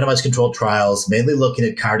small randomized controlled trials, mainly looking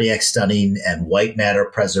at cardiac stunning and white matter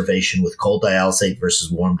preservation with cold dialysate versus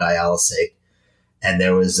warm dialysate. And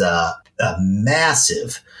there was a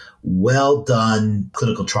massive, well-done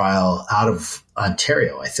clinical trial out of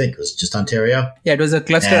Ontario. I think it was just Ontario. Yeah, it was a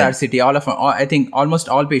cluster RCT. I think almost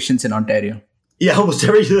all patients in Ontario. Yeah,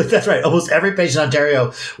 that's right. Almost every patient in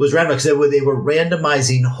Ontario was randomized because they were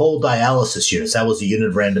randomizing whole dialysis units. That was the unit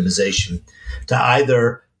of randomization to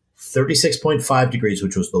either 36.5 degrees,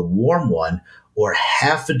 which was the warm one, or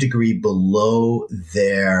half a degree below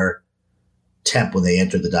their temp when they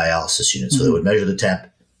entered the dialysis unit. So they would measure the temp,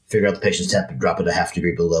 figure out the patient's temp, and drop it a half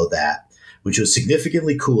degree below that, which was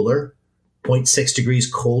significantly cooler, 0.6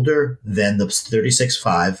 degrees colder than the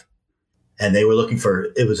 36.5. And they were looking for,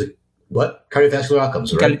 cardiovascular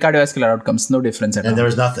outcomes, right? Cardiovascular outcomes, no difference at all. And there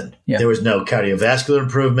was nothing. Yeah. There was no cardiovascular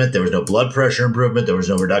improvement. There was no blood pressure improvement. There was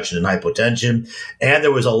no reduction in hypotension. And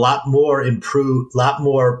there was a lot more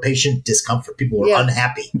patient discomfort. People were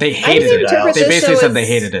unhappy. They hated it. They basically said they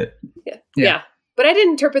hated it. Yeah. But I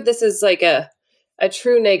didn't interpret this as like a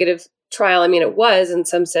true negative trial. I mean, it was in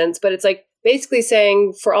some sense, but it's like basically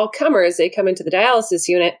saying for all comers, they come into the dialysis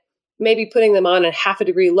unit, maybe putting them on a half a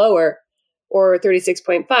degree lower or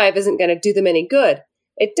 36.5 isn't going to do them any good.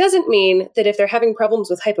 It doesn't mean that if they're having problems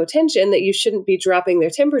with hypotension that you shouldn't be dropping their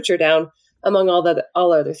temperature down among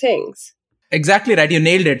all other things. Exactly right. You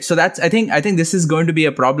nailed it. So I think this is going to be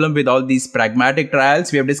a problem with all these pragmatic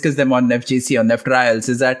trials. We have discussed them on NEFJC, on NEF trials,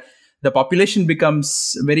 is that the population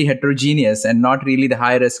becomes very heterogeneous and not really the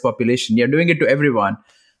high risk population. You're doing it to everyone.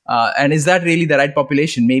 And is that really the right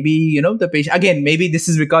population? Maybe, the patient, again, maybe this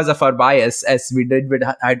is because of our bias as we did with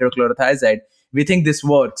hydrochlorothiazide. We think this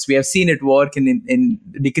works. We have seen it work in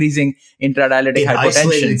decreasing intradialytic hypotension.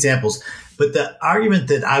 Isolated examples. But the argument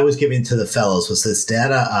that I was giving to the fellows was this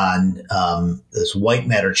data on this white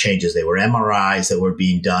matter changes. They were MRIs that were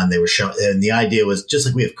being done. They were shown, and the idea was just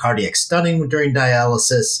like we have cardiac stunning during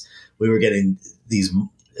dialysis, we were getting these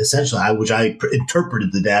essentially, which I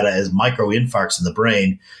interpreted the data as microinfarcts in the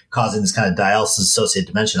brain causing this kind of dialysis-associated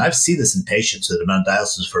dementia. I've seen this in patients that have been on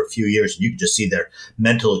dialysis for a few years, and you can just see their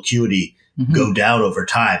mental acuity go down over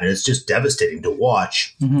time, and it's just devastating to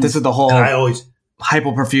watch. This is the whole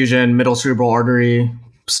hypoperfusion, middle cerebral artery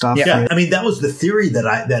stuff. Yeah, right? I mean, that was the theory that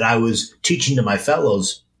I was teaching to my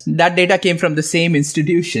fellows. That data came from the same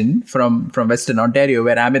institution from Western Ontario,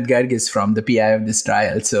 where Amit Garg is from, the PI of this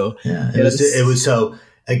trial. So it was so.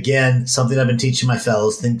 Again, something I've been teaching my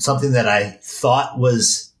fellows, something that I thought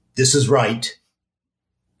was, this is right,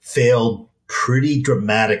 failed pretty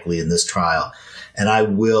dramatically in this trial. And I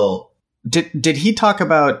will. Did he talk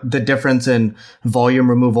about the difference in volume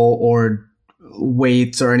removal or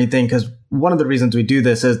weights or anything? Because one of the reasons we do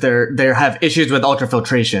this is they have issues with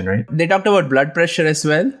ultrafiltration, right? They talked about blood pressure as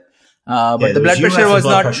well. But the blood pressure was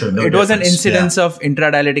not, it was an incidence of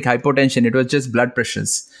intradialytic hypotension. It was just blood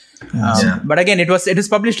pressures. But again, it was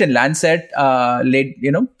published in Lancet late,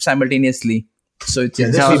 simultaneously. So it's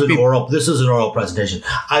this is an oral presentation.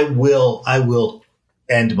 I will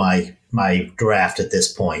end my draft at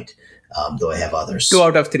this point, though I have others. 2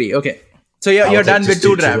 out of 3. Okay. So you're done with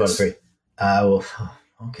 2 drafts. 2 out of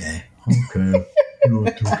 3. Okay.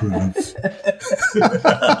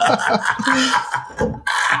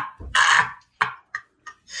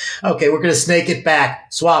 Okay, we're going to snake it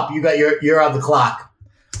back. Swap, you're on the clock.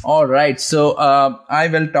 All right. So I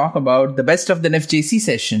will talk about the best of the NFJC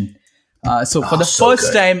session. So for the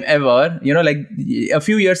first time ever, like a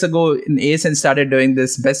few years ago, ASN started doing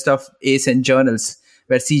this best of ASN journals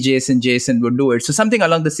where CJS and JSN would do it. So something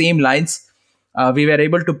along the same lines, we were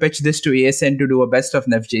able to pitch this to ASN to do a best of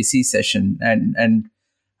NFJC session. And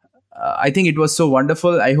I think it was so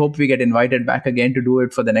wonderful. I hope we get invited back again to do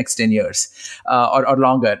it for the next 10 years or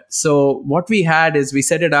longer. So what we had is we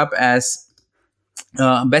set it up as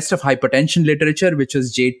best of hypertension literature, which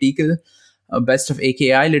was Jade Teakle. Best of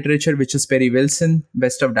AKI literature, which is Perry Wilson,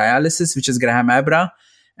 best of dialysis, which is Graham Abra,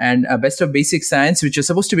 and best of basic science, which was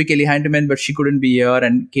supposed to be Kelly Heidemann, but she couldn't be here,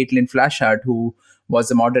 and Caitlin Flashart, who was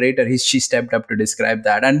the moderator, she stepped up to describe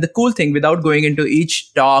that. And the cool thing, without going into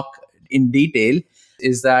each talk in detail,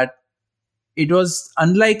 is that it was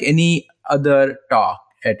unlike any other talk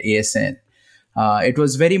at ASN. It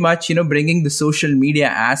was very much, bringing the social media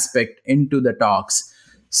aspect into the talks.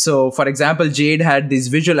 So, for example, Jade had these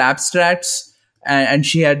visual abstracts and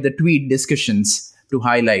she had the tweet discussions to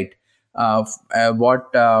highlight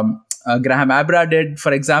what Graham Abra did.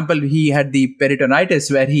 For example, he had the peritonitis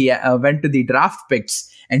where he went to the draft picks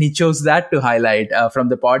and he chose that to highlight from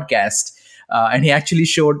the podcast. And he actually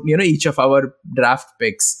showed, each of our draft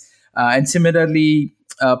picks. And similarly,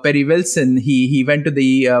 Perry Wilson, he went to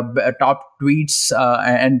the top tweets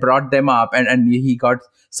and brought them up and he got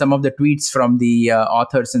some of the tweets from the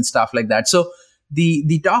authors and stuff like that. So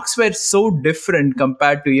the talks were so different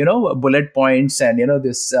compared to, bullet points and,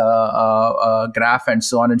 this graph and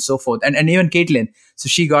so on and so forth. And even Caitlin, so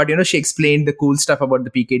she got, she explained the cool stuff about the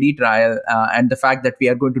PKD trial and the fact that we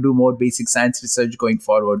are going to do more basic science research going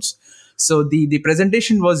forwards. So the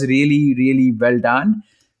presentation was really, really well done.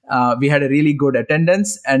 We had a really good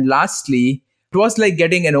attendance. And lastly, it was like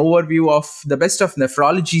getting an overview of the best of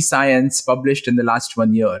nephrology science published in the last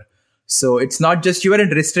 1 year. So it's not just, you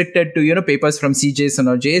weren't restricted to, papers from CJSN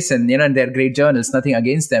or JSN, and they're great journals, nothing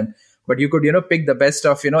against them. But you could, pick the best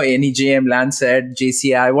of, NEJM, Lancet,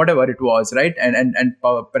 JCI, whatever it was, right? And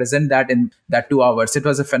present that in that 2 hours. It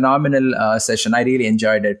was a phenomenal session. I really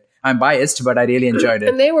enjoyed it. I'm biased, but I really enjoyed it.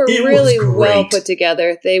 And they were really well put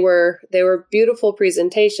together. They were beautiful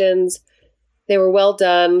presentations. They were well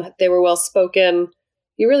done. They were well spoken.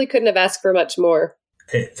 You really couldn't have asked for much more.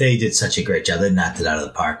 They did such a great job. They knocked it out of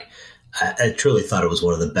the park. I truly thought it was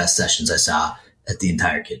one of the best sessions I saw at the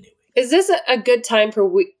entire Kidney Week. Is this a good time for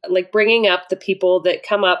bringing up the people that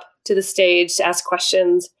come up to the stage to ask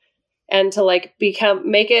questions and to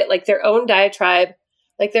make it like their own diatribe?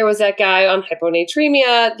 Like there was that guy on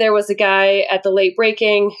hyponatremia. There was a guy at the late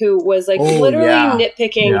breaking who was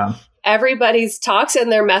nitpicking everybody's talks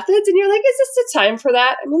and their methods. And you're like, is this the time for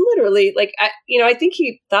that? I mean, literally, I think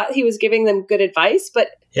he thought he was giving them good advice, but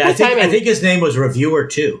I think his name was Reviewer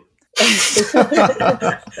 2.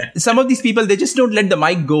 Some of these people, they just don't let the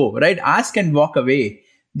mic go, right? Ask and walk away.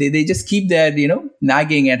 They just keep their,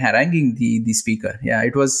 nagging and haranguing the speaker. Yeah,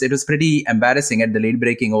 it was pretty embarrassing at the late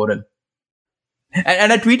breaking oral.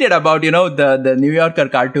 And I tweeted about, the New Yorker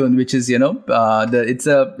cartoon, which is, it's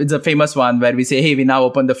a famous one where we say, hey, we now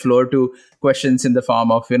open the floor to questions in the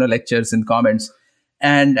form of, lectures and comments.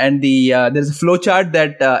 And there's a flowchart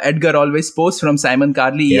that Edgar always posts from Simon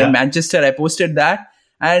Carley in Manchester. I posted that.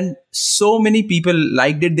 And so many people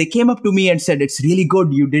liked it. They came up to me and said, it's really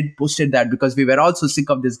good you did posted that because we were all so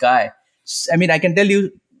sick of this guy. I mean, I can tell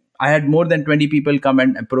you, I had more than 20 people come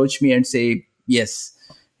and approach me and say, yes.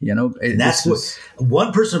 And that's what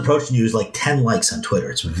one person approaching you is like 10 likes on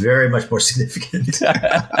Twitter. It's very much more significant.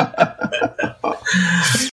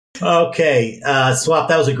 Okay. Swap.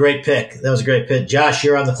 That was a great pick. Josh,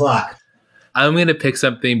 you're on the clock. I'm going to pick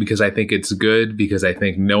something because I think it's good, because I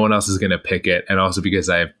think no one else is going to pick it, and also because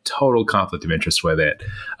I have total conflict of interest with it.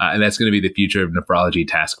 And that's going to be the Future of Nephrology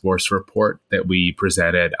Task Force report that we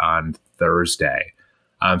presented on Thursday.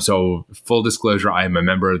 So full disclosure, I am a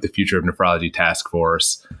member of the Future of Nephrology Task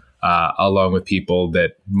Force, along with people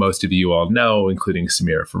that most of you all know, including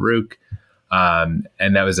Samira Farouk.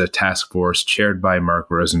 And that was a task force chaired by Mark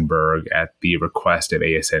Rosenberg at the request of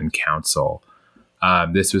ASN Council.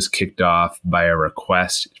 This was kicked off by a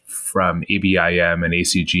request from ABIM and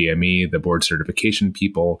ACGME, the board certification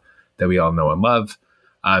people that we all know and love,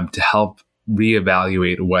 to help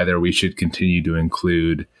reevaluate whether we should continue to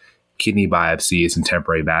include kidney biopsies and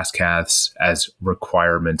temporary VAS caths as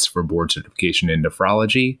requirements for board certification in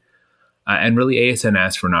nephrology. And really, ASN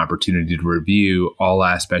asked for an opportunity to review all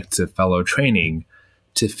aspects of fellow training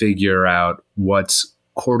to figure out what's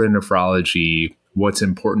core to nephrology, what's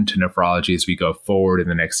important to nephrology as we go forward in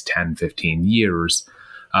the next 10, 15 years.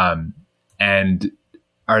 And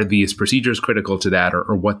are these procedures critical to that,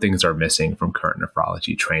 or what things are missing from current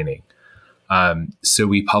nephrology training? So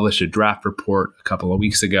we published a draft report a couple of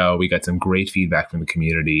weeks ago. We got some great feedback from the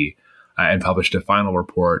community and published a final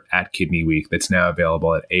report at Kidney Week that's now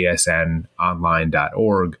available at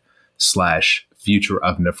asnonline.org/future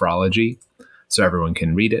of nephrology. So everyone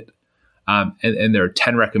can read it. And there are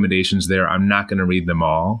 10 recommendations there. I'm not going to read them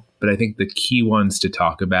all, but I think the key ones to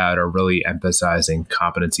talk about are really emphasizing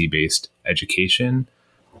competency-based education,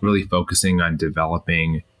 really focusing on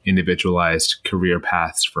developing individualized career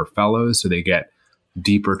paths for fellows so they get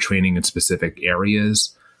deeper training in specific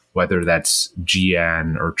areas, whether that's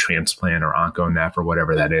GN or transplant or OncoNeph or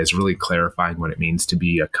whatever that is, really clarifying what it means to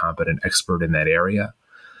be a competent expert in that area.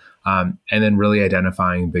 And then really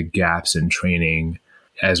identifying the gaps in training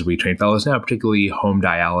as we train fellows now, particularly home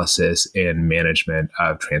dialysis and management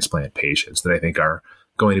of transplant patients that I think are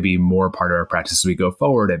going to be more part of our practice as we go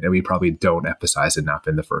forward, and we probably don't emphasize enough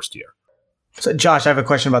in the first year. So Josh, I have a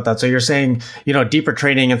question about that. So you're saying, deeper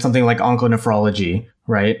training in something like onconephrology,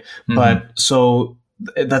 right? Mm-hmm. But so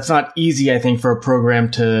that's not easy, I think, for a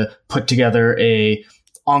program to put together a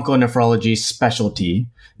onconephrology specialty.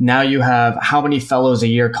 Now you have how many fellows a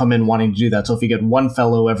year come in wanting to do that? So if you get one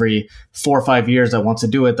fellow every 4 or 5 years that wants to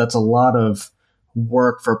do it, that's a lot of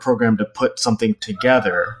work for a program to put something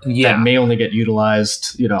together that may only get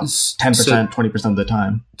utilized, 10%, 20% of the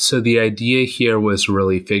time. So the idea here was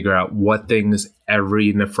really figure out what things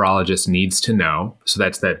every nephrologist needs to know. So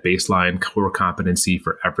that's that baseline core competency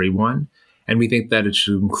for everyone. And we think that it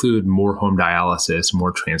should include more home dialysis,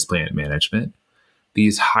 more transplant management.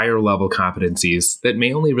 These higher level competencies that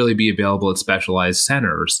may only really be available at specialized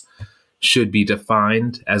centers should be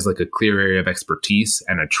defined as like a clear area of expertise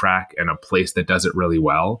and a track and a place that does it really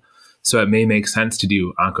well. So it may make sense to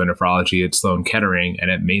do onconephrology at Sloan Kettering,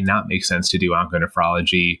 and it may not make sense to do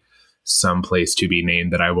onconephrology someplace to be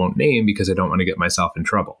named that I won't name because I don't want to get myself in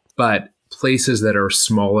trouble. But places that are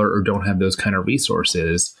smaller or don't have those kind of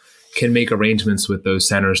resources can make arrangements with those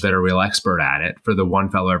centers that are real expert at it for the one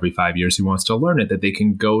fellow every 5 years who wants to learn it, that they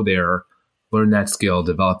can go there, learn that skill,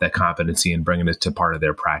 develop that competency, and bring it to part of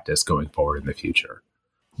their practice going forward in the future.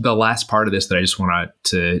 The last part of this that I just want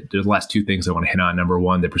the last two things I want to hit on. Number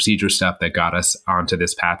one, the procedure stuff that got us onto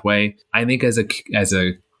this pathway. I think as a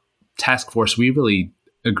task force, we really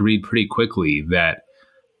agreed pretty quickly that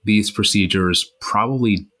these procedures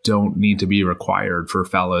probably don't need to be required for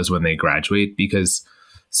fellows when they graduate because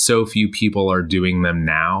so few people are doing them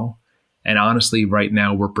now. And honestly, right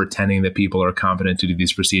now, we're pretending that people are competent to do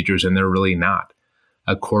these procedures, and they're really not.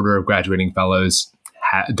 A quarter of graduating fellows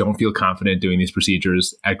don't feel confident doing these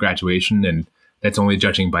procedures at graduation, and that's only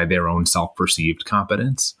judging by their own self-perceived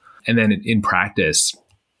competence. And then in practice,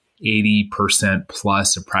 80%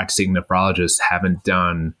 plus of practicing nephrologists haven't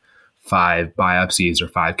done 5 biopsies or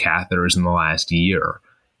 5 catheters in the last year.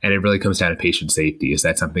 And it really comes down to patient safety. Is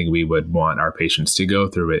that something we would want our patients to go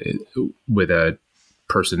through it with a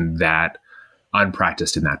person that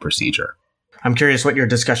unpracticed in that procedure? I'm curious what your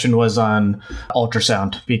discussion was on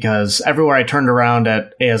ultrasound, because everywhere I turned around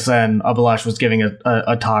at ASN, Abhilash was giving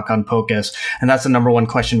a talk on POCUS. And that's the number one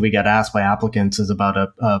question we get asked by applicants is about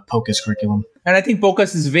a POCUS curriculum. And I think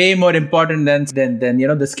POCUS is way more important than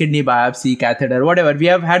this kidney biopsy, catheter, whatever. We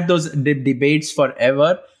have had those debates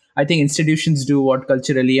forever. I think institutions do what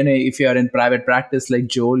culturally, if you're in private practice like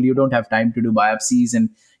Joel, you don't have time to do biopsies and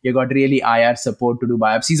you got really IR support to do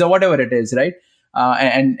biopsies or whatever it is, right?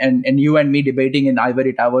 And you and me debating in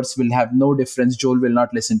ivory towers will have no difference. Joel will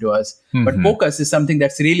not listen to us. Mm-hmm. But POCUS is something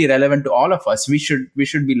that's really relevant to all of us. We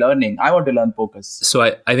should be learning. I want to learn POCUS. So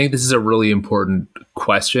I think this is a really important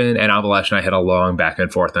question. And Abhilash and I had a long back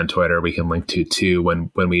and forth on Twitter. We can link to too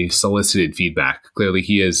when we solicited feedback. Clearly,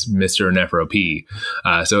 he is Mr. Nephro P,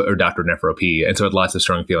 or Dr. Nephro P. And so had lots of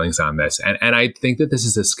strong feelings on this. And I think that this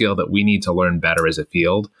is a skill that we need to learn better as a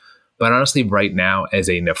field. But honestly, right now, as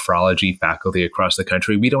a nephrology faculty across the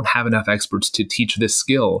country, we don't have enough experts to teach this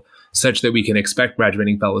skill such that we can expect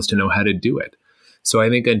graduating fellows to know how to do it. So I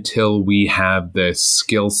think until we have the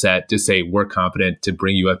skill set to say we're competent to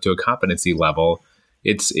bring you up to a competency level,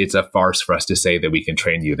 it's a farce for us to say that we can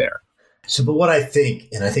train you there. So, but what I think,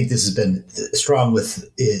 and I think this has been strong with,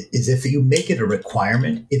 is if you make it a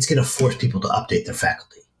requirement, it's going to force people to update their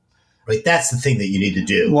faculty, right? That's the thing that you need to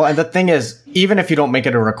do. Well, and the thing is, even if you don't make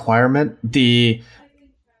it a requirement, the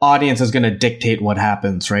audience is going to dictate what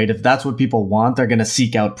happens, right? If that's what people want, they're going to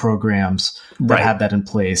seek out programs that have that in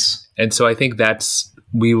place. And so I think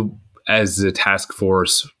we, as a task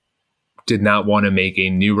force, did not want to make a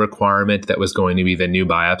new requirement that was going to be the new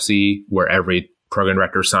biopsy where every program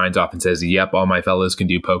director signs off and says, yep, all my fellows can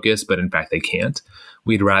do POCUS, but in fact they can't.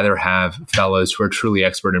 We'd rather have fellows who are truly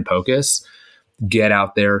expert in POCUS get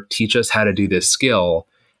out there, teach us how to do this skill,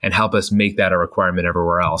 and help us make that a requirement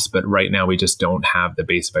everywhere else. But right now we just don't have the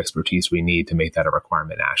base of expertise we need to make that a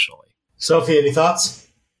requirement nationally. Sophie, any thoughts?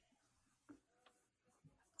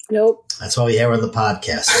 Nope. That's why we have her on the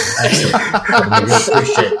podcast. We really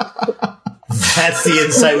appreciate it. That's the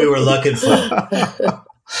insight we were looking for.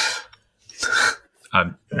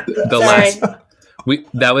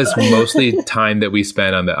 That was mostly time that we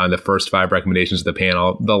spent on the first 5 recommendations of the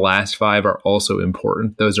panel. The last 5 are also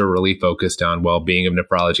important. Those are really focused on well-being of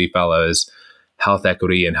nephrology fellows, health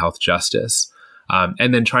equity, and health justice.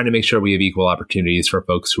 And then trying to make sure we have equal opportunities for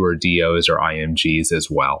folks who are DOs or IMGs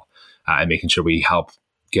as well, and making sure we help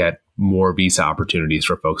get more visa opportunities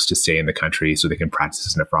for folks to stay in the country so they can practice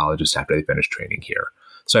as nephrologists after they finish training here.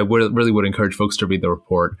 So I really would encourage folks to read the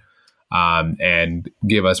report and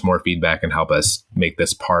give us more feedback and help us make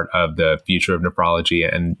this part of the future of nephrology.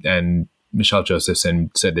 And Michelle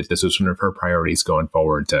Josephson said that this was one of her priorities going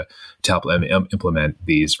forward to help implement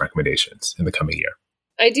these recommendations in the coming year.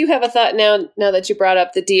 I do have a thought now that you brought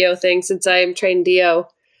up the DO thing, since I am trained DO.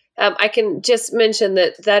 I can just mention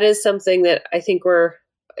that is something that I think we're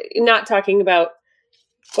not talking about.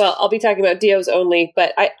 Well, I'll be talking about DOs only,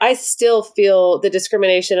 but I still feel the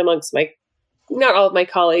discrimination amongst not all of my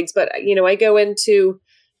colleagues, but, I go into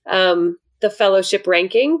the fellowship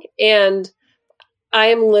ranking and I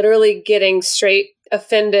am literally getting straight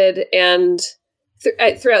offended and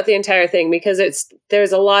throughout the entire thing, because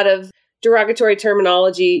there's a lot of derogatory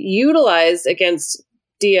terminology utilized against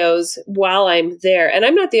DOs while I'm there. And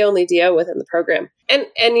I'm not the only DO within the program. And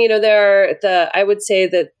there are I would say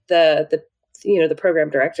that the program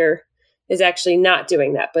director is actually not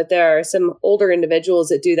doing that, but there are some older individuals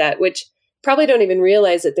that do that, which probably don't even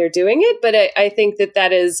realize that they're doing it. But I think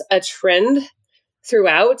that is a trend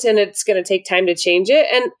throughout, and it's going to take time to change it.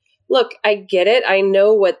 And look, I get it. I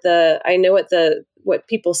know what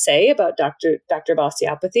people say about Dr.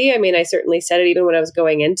 Osteopathy. I mean, I certainly said it even when I was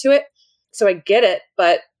going into it. So I get it,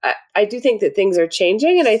 but I do think that things are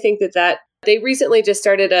changing. And I think that they recently just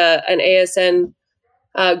started an ASN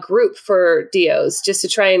group for DOs just to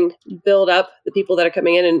try and build up the people that are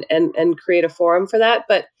coming in and create a forum for that.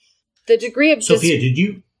 But the degree of Sophia, did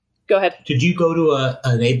you go ahead? Did you go to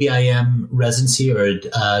an ABIM residency or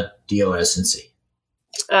a DO residency?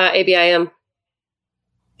 ABIM.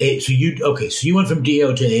 So you went from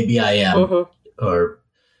DO to ABIM, or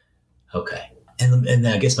okay. And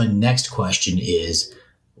I guess my next question is,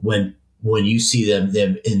 when you see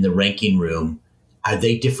them in the ranking room, are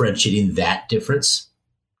they differentiating that difference?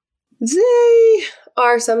 They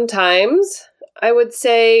are sometimes. I would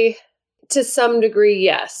say to some degree,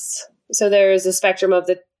 yes. So there is a spectrum of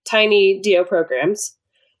the tiny DO programs,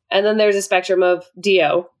 and then there's a spectrum of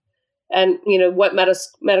DO, and what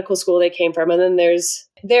medical school they came from, and then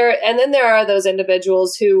there are those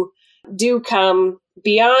individuals who do come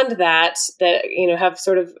beyond that have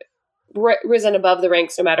sort of risen above the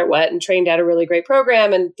ranks no matter what, and trained at a really great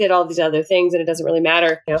program and did all these other things, and it doesn't really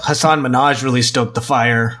matter. Hassan Minhaj really stoked the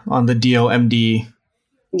fire on the DO-MD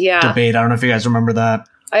debate. I don't know if you guys remember that.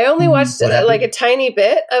 I only watched a tiny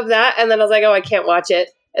bit of that, and then I was like, oh, I can't watch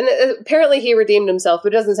it. And apparently he redeemed himself,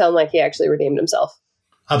 but it doesn't sound like he actually redeemed himself.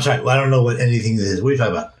 I'm sorry. Well, I don't know what anything this is. What are you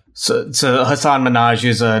talking about? So Hassan Minhaj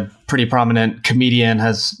is a pretty prominent comedian,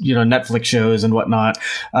 has, Netflix shows and whatnot,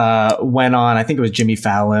 went on, I think it was Jimmy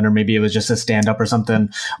Fallon, or maybe it was just a stand-up or something,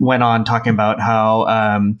 went on talking about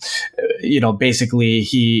how, basically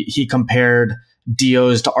he compared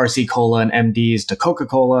DOs to RC Cola and MDs to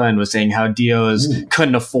Coca-Cola, and was saying how DOs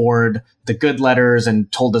couldn't afford the good letters,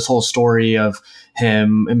 and told this whole story of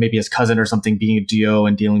him and maybe his cousin or something being a DO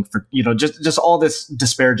and dealing for, just all this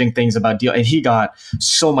disparaging things about DO. And he got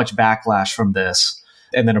so much backlash from this,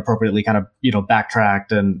 and then appropriately kind of,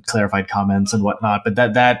 backtracked and clarified comments and whatnot. But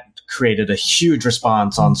that created a huge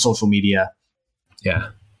response on social media. Yeah.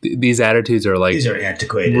 These attitudes are these are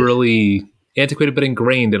antiquated. Really antiquated, but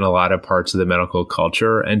ingrained in a lot of parts of the medical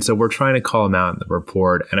culture. And so we're trying to call them out in the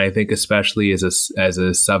report. And I think especially as a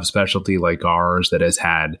subspecialty like ours that has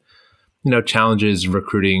had, challenges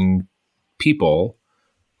recruiting people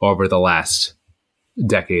over the last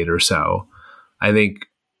decade or so. I think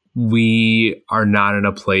we are not in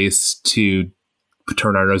a place to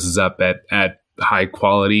turn our noses up at high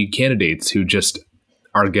quality candidates who just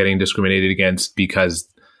are getting discriminated against because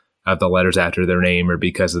of the letters after their name or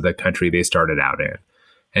because of the country they started out in.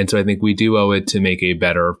 And so I think we do owe it to make a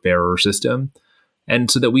better, fairer system, and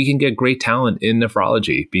so that we can get great talent in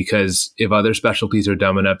nephrology, because if other specialties are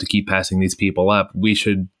dumb enough to keep passing these people up, we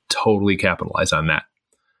should totally capitalize on that.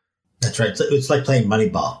 That's right. It's like playing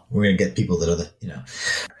Moneyball. We're going to get people that are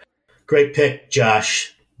Great pick,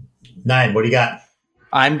 Josh. 9, what do you got?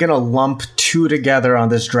 I'm going to lump 2 together on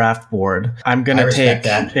this draft board. I'm going to take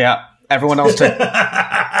that. Yeah. Everyone else took.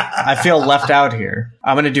 I feel left out here.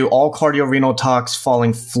 I'm going to do all cardiorenal talks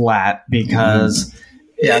falling flat because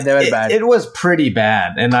they were bad. It was pretty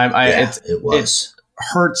bad, and it was. It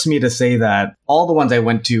hurts me to say that. All the ones I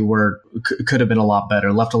went to could have been a lot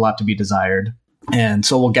better, left a lot to be desired. And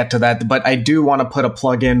so we'll get to that. But I do want to put a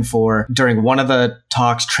plug in for during one of the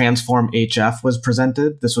talks, Transform HF was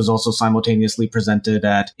presented. This was also simultaneously presented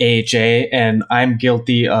at AHA. And I'm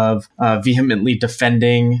guilty of vehemently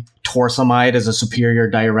defending torsemide as a superior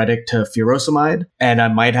diuretic to furosemide. And I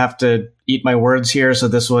might have to eat my words here. So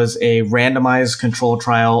this was a randomized control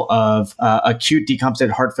trial of acute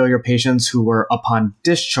decompensated heart failure patients who were, upon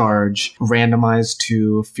discharge, randomized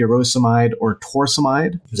to furosemide or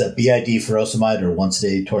torsemide. Was that BID furosemide or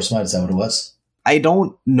once-a-day torsemide? Is that what it was? I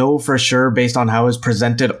don't know for sure based on how it was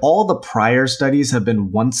presented. All the prior studies have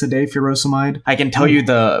been once-a-day furosemide. I can tell you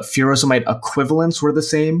the furosemide equivalents were the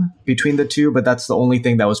same between the two, but that's the only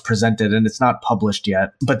thing that was presented, and it's not published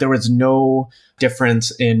yet. But there was no difference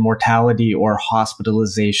in mortality or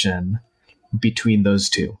hospitalization between those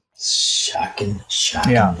two. Shocking.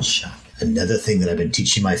 Yeah. Shocking. Another thing that I've been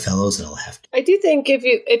teaching my fellows that I'll have to. I do think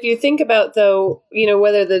if you think about, though,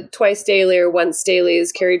 whether the twice daily or once daily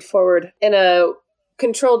is carried forward in a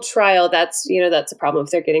controlled trial, that's a problem.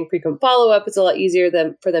 If they're getting frequent follow-up, it's a lot easier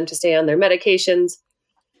for them to stay on their medications.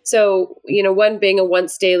 So, one being a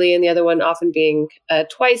once daily and the other one often being a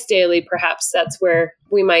twice daily, perhaps that's where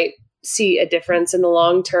we might see a difference in the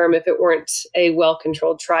long term if it weren't a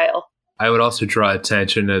well-controlled trial. I would also draw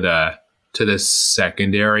attention to the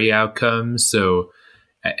secondary outcomes. So,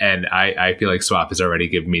 and I feel like SWAP has already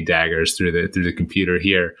given me daggers through the computer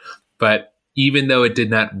here. But even though it did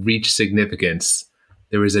not reach significance,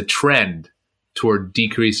 there was a trend toward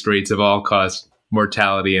decreased rates of all-cause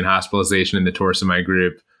mortality and hospitalization in the torsemide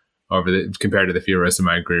group compared to the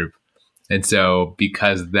furosemide group. And so,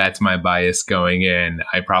 because that's my bias going in,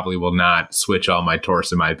 I probably will not switch all my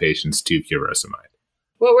torsemide patients to furosemide.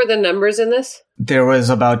 What were the numbers in this? There was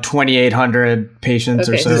about 2,800 patients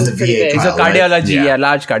or so. This is the VA It's trial, a cardiology, right?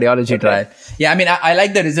 large cardiology trial. Yeah, I mean, I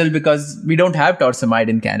like the result because we don't have torsemide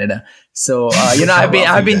in Canada. So,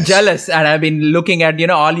 I've been jealous, and I've been looking at,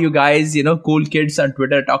 all you guys, cool kids on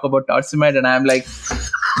Twitter talk about torsemide, and I'm like,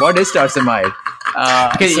 what is torsemide?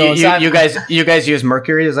 You guys use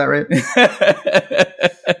mercury, is that right?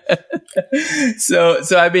 So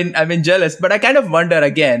I've been jealous, but I kind of wonder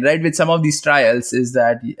again, right, with some of these trials is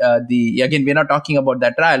that again, we're not talking about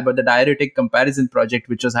that trial, but the diuretic comparison project,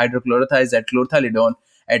 which was hydrochlorothiazide at chlorthalidone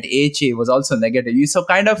at AHA, was also negative. So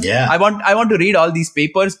kind of, I want to read all these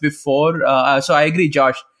papers before. So I agree,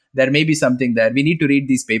 Josh, there may be something there. We need to read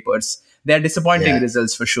these papers. They're disappointing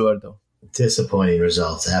results for sure, though. Disappointing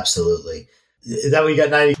results, absolutely. Is that what you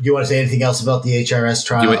got, 9? Do you want to say anything else about the HRS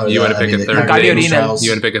trial? You want to pick a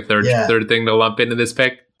third thing to lump into this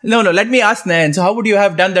pick? No. Let me ask Nayan. So how would you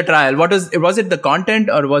have done the trial? Was it the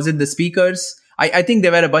content or was it the speakers? I think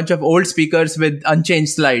there were a bunch of old speakers with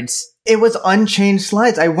unchanged slides. It was unchanged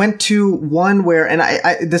slides. I went to one where, and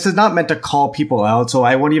I this is not meant to call people out, so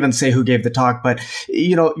I won't even say who gave the talk, but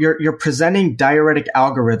you're presenting diuretic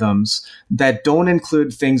algorithms that don't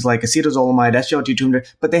include things like acetazolamide, SGLT2,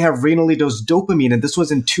 but they have renally dosed dopamine, and this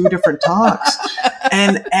was in 2 different talks.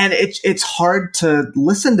 And it's hard to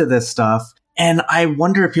listen to this stuff. And I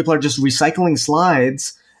wonder if people are just recycling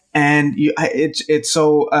slides. And I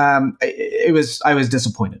was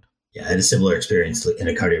disappointed. Yeah, I had a similar experience in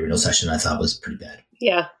a cardiorenal session I thought was pretty bad.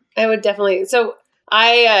 Yeah, I would definitely. So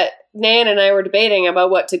Nan and I were debating about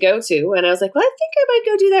what to go to. And I was like, well, I think I might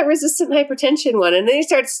go do that resistant hypertension one. And then he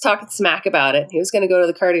starts talking smack about it. He was going to go to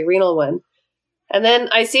the cardiorenal one. And then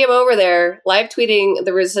I see him over there live tweeting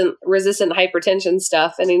the resistant hypertension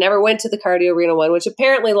stuff. And he never went to the cardiorenal one, which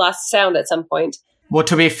apparently lost sound at some point. Well,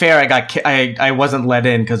 to be fair, I wasn't let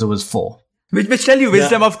in because it was full. Which tell you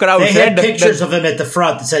wisdom of crowds. They had pictures of him at the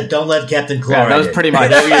front that said, "Don't let Captain Chloride." Yeah, that was pretty much.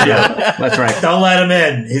 That's right. Don't let him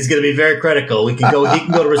in. He's going to be very critical. He can go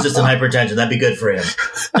to resistant hypertension. That'd be good for him.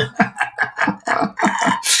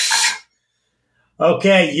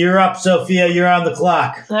 Okay, you're up, Sophia. You're on the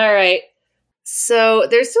clock. All right. So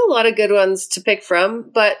there's still a lot of good ones to pick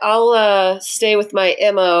from, but I'll stay with my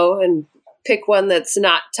MO and pick one that's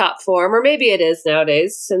not top form, or maybe it is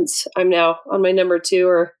nowadays since I'm now on my number 2.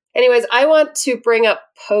 Or anyways, I want to bring up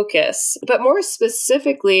POCUS, but more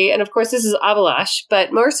specifically, and of course this is Abhilash,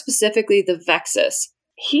 but more specifically the Vexus.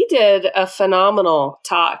 He did a phenomenal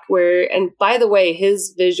talk and by the way,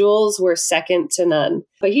 his visuals were second to none.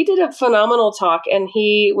 But he did a phenomenal talk, and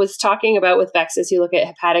he was talking about with Vexus, you look at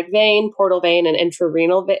hepatic vein, portal vein, and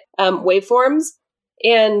intrarenal waveforms.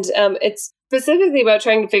 And it's specifically about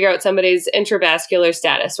trying to figure out somebody's intravascular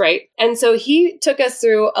status, right? And so he took us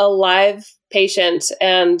through a live patient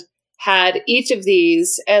and had each of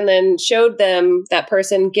these and then showed them that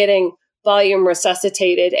person getting volume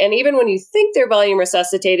resuscitated. And even when you think they're volume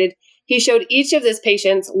resuscitated, he showed each of this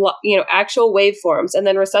patient's, actual waveforms and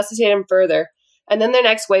then resuscitated them further. And then their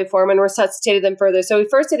next waveform and resuscitated them further. So we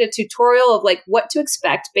first did a tutorial of like what to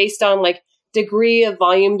expect based on like degree of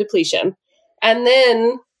volume depletion. And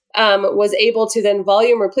then was able to then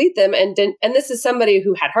volume replete them. And this is somebody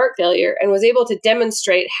who had heart failure and was able to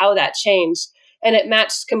demonstrate how that changed. And it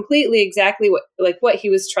matched completely exactly what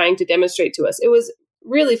he was trying to demonstrate to us. It was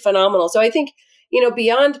really phenomenal. So I think,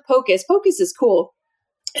 beyond POCUS is cool.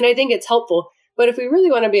 And I think it's helpful. But if we really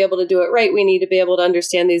want to be able to do it right, we need to be able to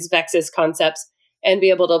understand these Vexus concepts and be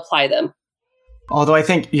able to apply them. Although I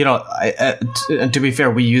think, to be fair,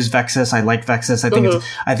 we use Vexus. I like Vexus.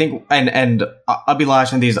 I think and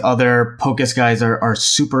Abhilash and these other POCUS guys are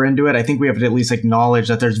super into it. I think we have to at least acknowledge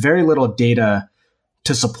that there's very little data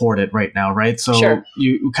to support it right now, right? So sure.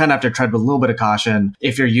 You kind of have to tread with a little bit of caution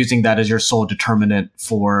if you're using that as your sole determinant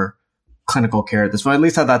for clinical care at this point. At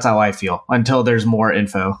least that's how I feel until there's more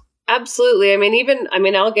info. Absolutely.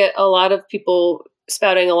 I'll get a lot of people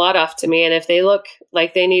spouting a lot off to me. And if they look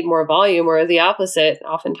like they need more volume or the opposite,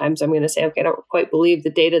 oftentimes I'm going to say, okay, I don't quite believe the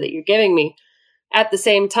data that you're giving me. At the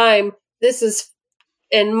same time, this is,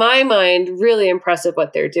 in my mind, really impressive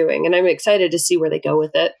what they're doing. And I'm excited to see where they go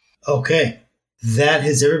with it. Okay.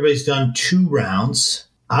 Everybody's done 2 rounds.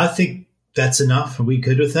 I think that's enough. Are we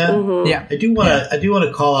good with that? Mm-hmm. Yeah. I do want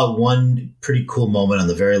to call out one pretty cool moment on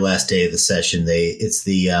the very last day of the session. It's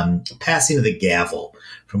the passing of the gavel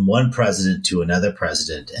from one president to another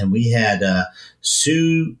president. And we had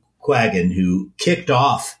Sue Quagan, who kicked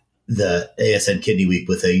off the ASN Kidney Week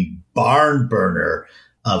with a barn burner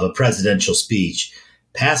of a presidential speech,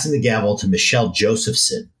 passing the gavel to Michelle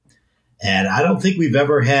Josephson. And I don't think we've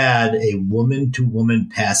ever had a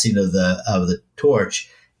woman-to-woman passing of the torch.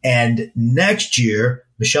 And next year,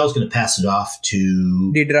 Michelle's going to pass it off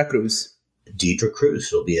to Deidre Cruz.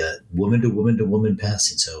 It'll be a woman-to-woman-to-woman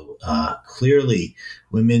passing. So clearly,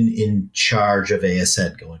 women in charge of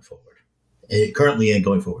ASN going forward, currently and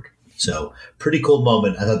going forward. So pretty cool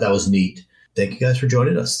moment. I thought that was neat. Thank you guys for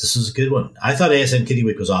joining us. This was a good one. I thought ASN Kidney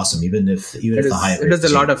Week was awesome, even if the Hyatt. It was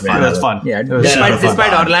a lot of fun. It was fun. Yeah,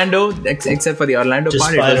 despite Orlando, except for the Orlando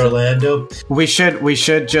part. Despite Orlando, we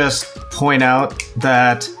should just point out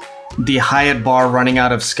that the Hyatt bar running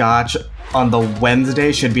out of scotch on the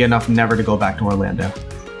Wednesday should be enough never to go back to Orlando.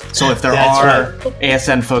 So if there are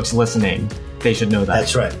ASN folks listening, they should know that.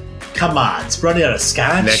 That's right. Come on, it's running out of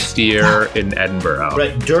scotch next year in Edinburgh.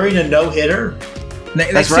 Right during a no-hitter.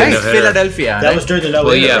 That's right. Philadelphia. That was during the no-hitter.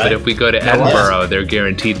 Well, yeah, right? but if we go to Edinburgh, they're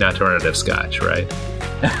guaranteed not to run out of scotch, right?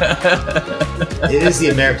 It is the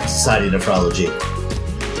American Society of Nephrology.